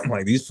 cigarettes. I'm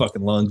like, these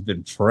fucking lungs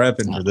been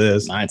prepping for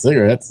this. 9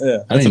 cigarettes? Yeah.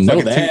 I didn't know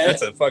that.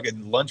 That's a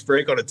fucking lunch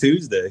break on a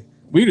Tuesday.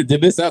 We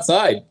did this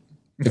outside.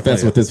 If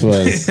that's what this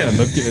was. Yeah,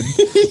 no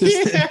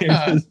kidding.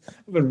 I've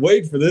been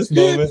waiting for this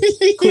moment.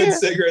 Quit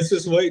cigarettes,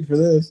 just waiting for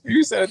this.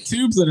 You just had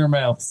tubes in our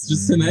mouths,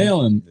 just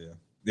inhaling.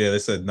 Yeah, they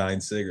said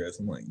 9 cigarettes.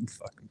 I'm like, you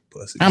fucking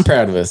pussies. I'm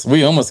proud of us.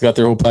 We almost got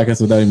their whole podcast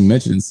without even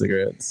mentioning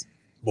cigarettes.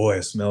 Boy,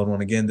 I smelled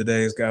one again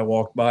today. This guy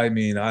walked by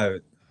me,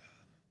 and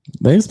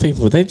those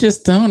people, they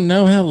just don't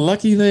know how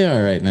lucky they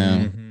are right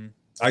now.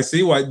 I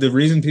see why the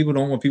reason people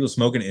don't want people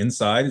smoking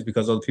inside is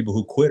because other people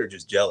who quit are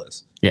just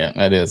jealous. Yeah,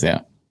 that is.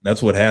 Yeah.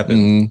 That's what happened.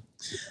 Mm-hmm.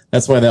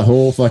 That's why that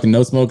whole fucking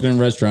no smoking in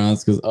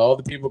restaurants, because all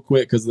the people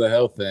quit because of the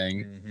health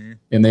thing,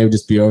 and they would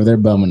just be over there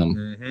bumming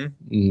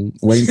them,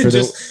 waiting for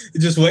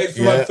just waiting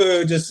for my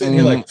food, just sitting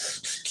here like,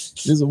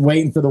 just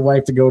waiting for the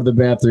wife to go to the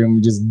bathroom,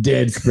 just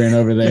dead sprint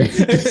over there.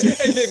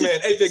 hey big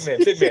man,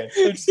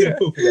 I'm just gonna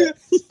poop it out.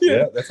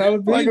 Yeah, that's how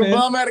it be, like man. a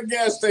bum at a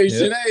gas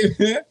station. Yeah.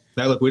 Hey, man.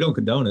 Now look, we don't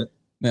condone it.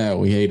 No,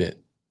 we hate it.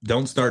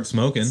 Don't start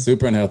smoking.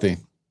 Super unhealthy.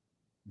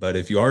 But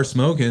if you are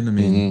smoking, I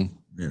mean,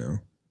 you know.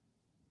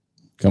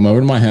 Come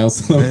over to my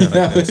house.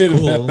 Yeah, that's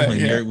cool.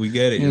 We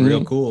get it. You're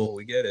real cool.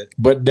 We get it.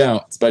 But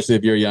don't, especially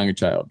if you're a younger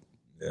child.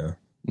 Yeah.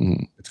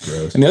 It's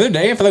gross. And the other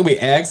day, I feel like we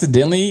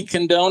accidentally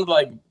condoned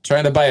like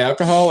trying to buy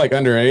alcohol like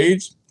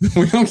underage.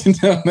 We don't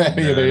condone that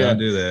either. Don't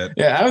do that.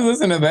 Yeah, I was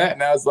listening to that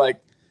and I was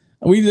like,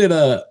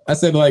 I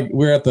said like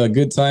we're at the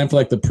good time for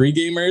like the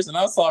pre-gamers, and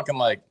I was talking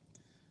like,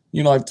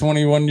 you know, like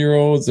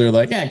 21-year-olds or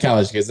like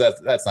college kids.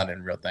 That's not a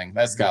real thing.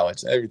 That's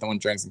college. Everyone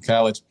drinks in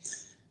college.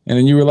 And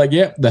then you were like,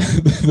 yep,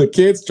 the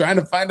kids trying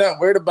to find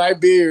out where to buy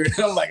beer. And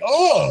I'm like,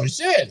 oh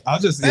shit. I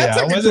was just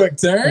I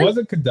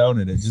wasn't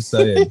condoning it, just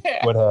saying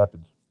what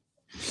happened.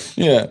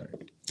 Yeah.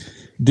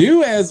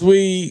 Do as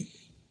we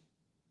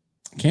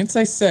can't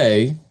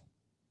say,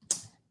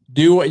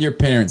 do what your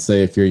parents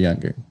say if you're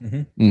younger.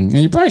 And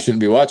you probably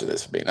shouldn't be watching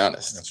this, for being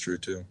honest. That's true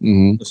too.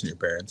 Listen to your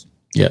parents.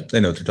 Yeah. They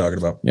know what you're talking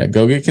about. Yeah,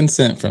 go get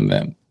consent from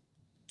them.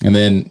 And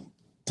then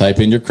type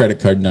in your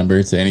credit card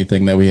number to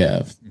anything that we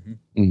have.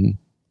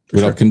 We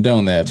don't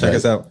condone that. Check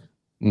us out.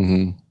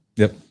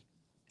 Yep.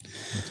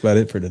 That's about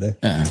it for today.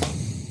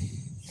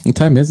 What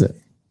time is it?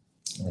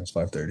 It's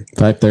 5:30.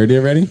 5:30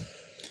 already?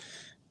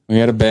 We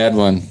had a bad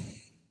one.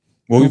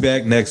 We'll be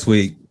back next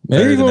week.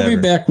 Maybe we'll be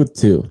back with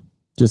 2.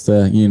 Just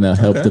to,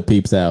 help the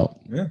peeps out.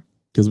 Yeah.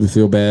 Because we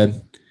feel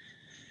bad.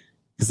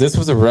 Because this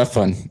was a rough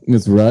one. It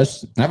was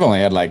rushed. I've only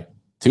had like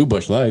 2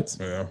 Busch Lights.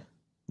 Yeah.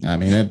 I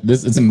mean,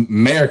 it's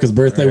America's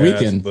birthday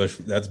weekend.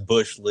 That's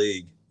Bush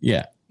League.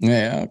 Yeah.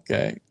 Yeah,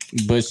 okay.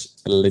 Bush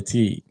Latte.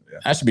 Yeah.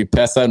 I should be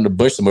passed out in the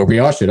bush somewhere. We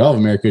all should. All of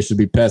America should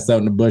be passed out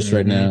in the bush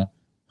right now,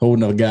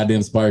 holding a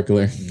goddamn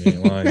sparkler.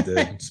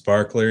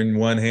 Sparkler in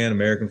one hand,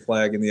 American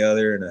flag in the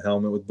other, and a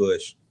helmet with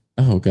Bush.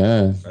 Oh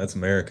God, that's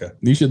America.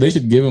 They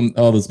should give them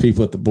all those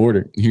people at the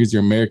border. Here's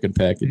your American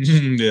package.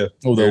 Yeah,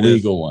 oh, the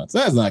legal ones.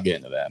 That's not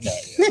getting to that. No,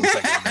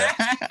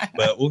 yeah,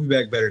 but we'll be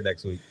back better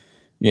next week.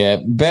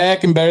 Yeah,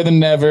 back and better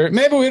than ever.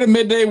 Maybe we had a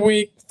midday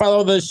week.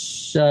 Follow the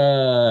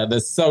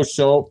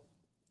social.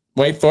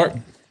 Wait for it.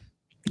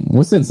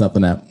 We'll send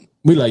something out.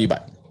 We love you.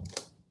 Bye.